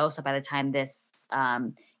tomorrow, so by the time this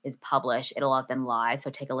is published, it'll have been live. So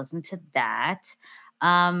take a listen to that.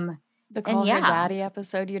 The Call Her Daddy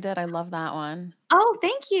episode you did, I love that one. Oh,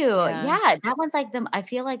 thank you. Yeah, that one's like I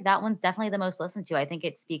feel like that one's definitely the most listened to. I think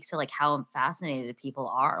it speaks to like how fascinated people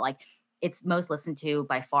are. Like it's most listened to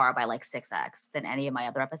by far by like 6x than any of my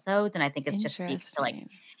other episodes. And I think it just speaks to like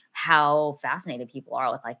how fascinated people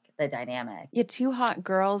are with like the dynamic. Yeah, two hot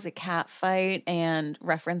girls, a cat fight, and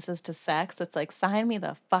references to sex. It's like, sign me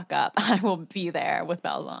the fuck up. I will be there with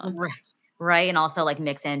bells on. Right. And also like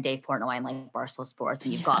mix in Dave Portnoy and like Barstool Sports.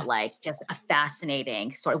 And you've got like just a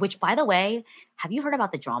fascinating story, which by the way, have you heard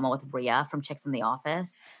about the drama with Rhea from Chicks in the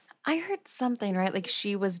Office? I heard something, right? Like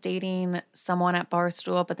she was dating someone at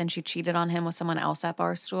Barstool, but then she cheated on him with someone else at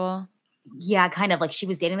Barstool. Yeah, kind of like she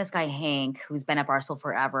was dating this guy, Hank, who's been at Barstool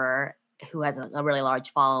forever, who has a really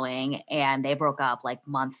large following, and they broke up like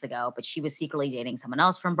months ago, but she was secretly dating someone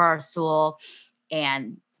else from Barstool,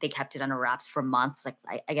 and they kept it under wraps for months, like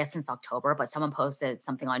I guess since October, but someone posted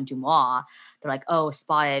something on Dumois. They're like, oh,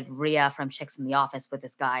 spotted Rhea from Chicks in the Office with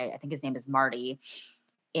this guy. I think his name is Marty.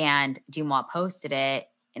 And Dumois posted it,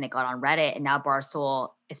 and it got on Reddit, and now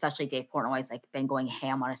Barstool, especially Dave Portnoy, has like been going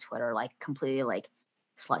ham on his Twitter, like completely like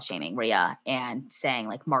slut shaming Rhea and saying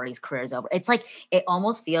like Marty's career is over. It's like, it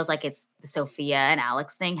almost feels like it's the Sophia and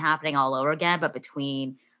Alex thing happening all over again, but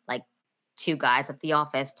between like two guys at the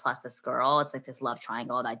office plus this girl. It's like this love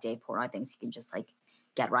triangle that Dave Portnoy thinks he can just like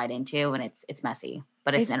get right into, and it's messy,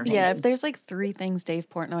 but it's entertaining. Yeah, if there's like three things Dave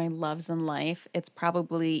Portnoy loves in life, it's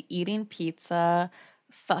probably eating pizza,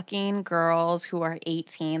 fucking girls who are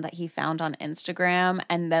 18 that he found on Instagram,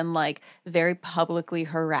 and then like very publicly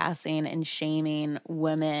harassing and shaming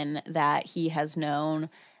women that he has known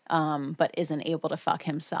but isn't able to fuck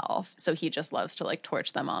himself. So he just loves to like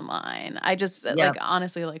torch them online. I just like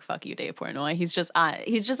honestly like fuck you, Dave Portnoy. He's just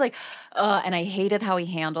like and I hated how he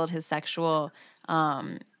handled his sexual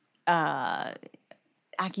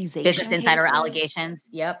accusation Business Insider cases. allegations.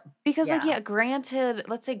 Yep. Because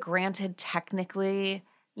let's say granted technically,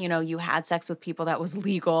 you know, you had sex with people that was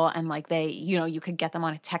legal and like they, you know, you could get them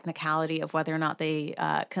on a technicality of whether or not they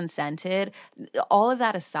consented. All of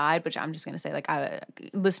that aside, which I'm just going to say, like,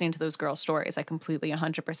 listening to those girls' stories, I completely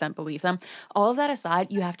 100% believe them. All of that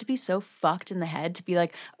aside, you have to be so fucked in the head to be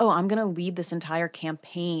like, oh, I'm going to lead this entire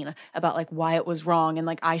campaign about like why it was wrong and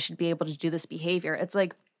like I should be able to do this behavior. It's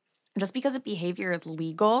like, just because a behavior is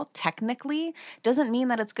legal, technically, doesn't mean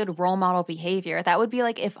that it's good role model behavior. That would be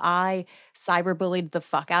like if I cyberbullied the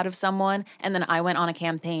fuck out of someone and then I went on a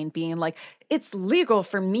campaign being like, it's legal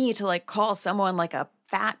for me to like call someone like a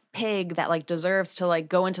fat pig that like deserves to like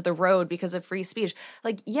go into the road because of free speech.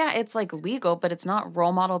 Like, yeah, it's like legal, but it's not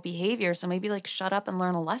role model behavior. So maybe like shut up and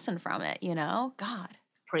learn a lesson from it, you know? God.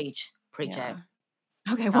 Preach it.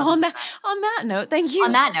 Okay, well, on that note, thank you.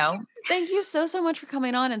 On that note. Thank you so much for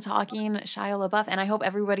coming on and talking Shia LaBeouf. And I hope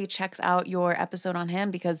everybody checks out your episode on him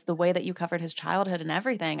because the way that you covered his childhood and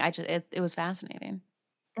everything, it was fascinating.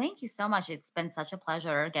 Thank you so much. It's been such a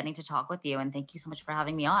pleasure getting to talk with you. And thank you so much for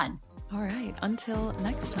having me on. All right. Until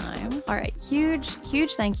next time. All right. Huge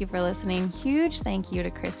thank you for listening. Huge thank you to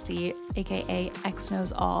Christy, aka X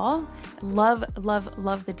Knows All. Love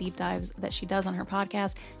the deep dives that she does on her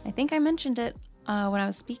podcast. I think I mentioned it when I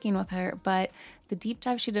was speaking with her, but the deep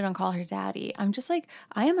dive she did on Call Her Daddy, I'm just like,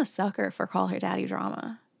 I am a sucker for Call Her Daddy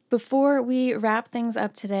drama. Before we wrap things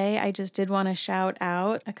up today, I just did want to shout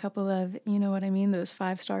out a couple of, you know what I mean, those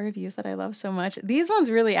 5-star reviews that I love so much. These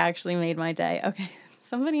ones really actually made my day. Okay,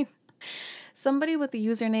 somebody with the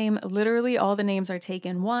username, literally all the names are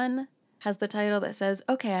taken one, has the title that says,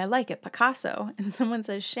 okay, I like it, Picasso. And someone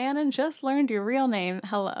says, Shannon just learned your real name.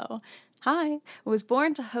 Hello. Hi, was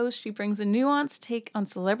born to host. She brings a nuanced take on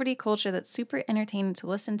celebrity culture that's super entertaining to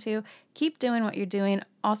listen to. Keep doing what you're doing.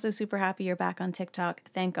 Also super happy you're back on TikTok.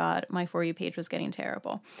 Thank God my For You page was getting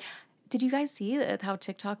terrible. Did you guys see how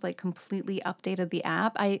TikTok like completely updated the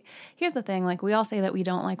app? Here's the thing, like we all say that we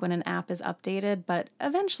don't like when an app is updated, but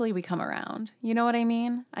eventually we come around. You know what I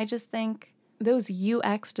mean? I just think those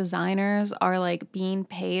UX designers are like being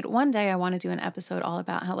paid. One day I want to do an episode all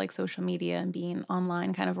about how like social media and being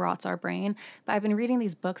online kind of rots our brain. But I've been reading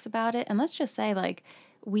these books about it. And let's just say like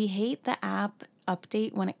we hate the app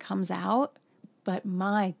update when it comes out. But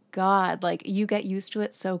my God, like you get used to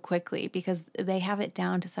it so quickly because they have it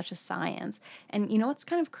down to such a science. And you know what's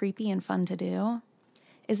kind of creepy and fun to do?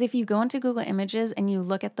 Is if you go into Google Images and you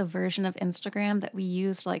look at the version of Instagram that we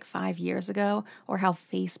used like 5 years ago or how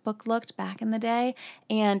Facebook looked back in the day,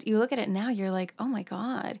 and you look at it now, you're like, oh my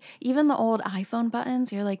God. Even the old iPhone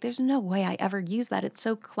buttons, you're like, there's no way I ever use that. It's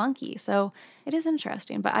so clunky. So it is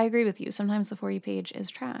interesting, but I agree with you. Sometimes the For You page is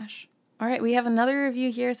trash. All right, we have another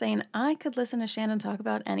review here saying, I could listen to Shannon talk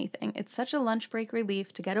about anything. It's such a lunch break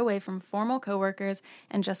relief to get away from formal coworkers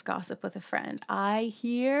and just gossip with a friend. I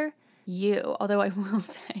hear you. Although I will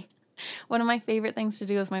say, one of my favorite things to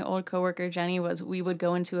do with my old coworker Jenny was we would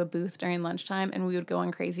go into a booth during lunchtime and we would go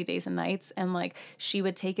on crazy days and nights, and like she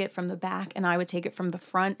would take it from the back and I would take it from the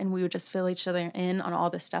front and we would just fill each other in on all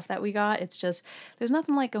the stuff that we got. It's just, there's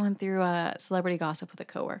nothing like going through a celebrity gossip with a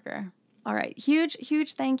coworker. All right.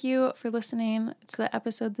 Huge thank you for listening to the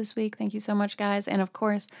episode this week. Thank you so much, guys. And of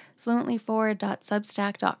course,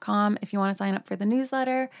 fluentlyforward.substack.com if you want to sign up for the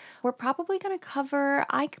newsletter. We're probably going to cover,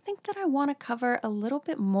 I think that I want to cover a little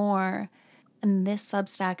bit more in this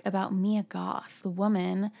Substack about Mia Goth, the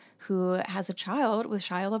woman who has a child with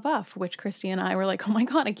Shia LaBeouf, which Christy and I were like, oh my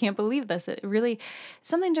God, I can't believe this. It really,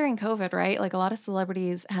 something during COVID, right? Like a lot of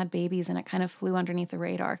celebrities had babies and it kind of flew underneath the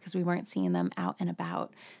radar because we weren't seeing them out and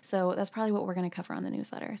about. So that's probably what we're going to cover on the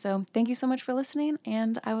newsletter. So thank you so much for listening,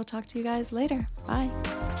 and I will talk to you guys later. Bye.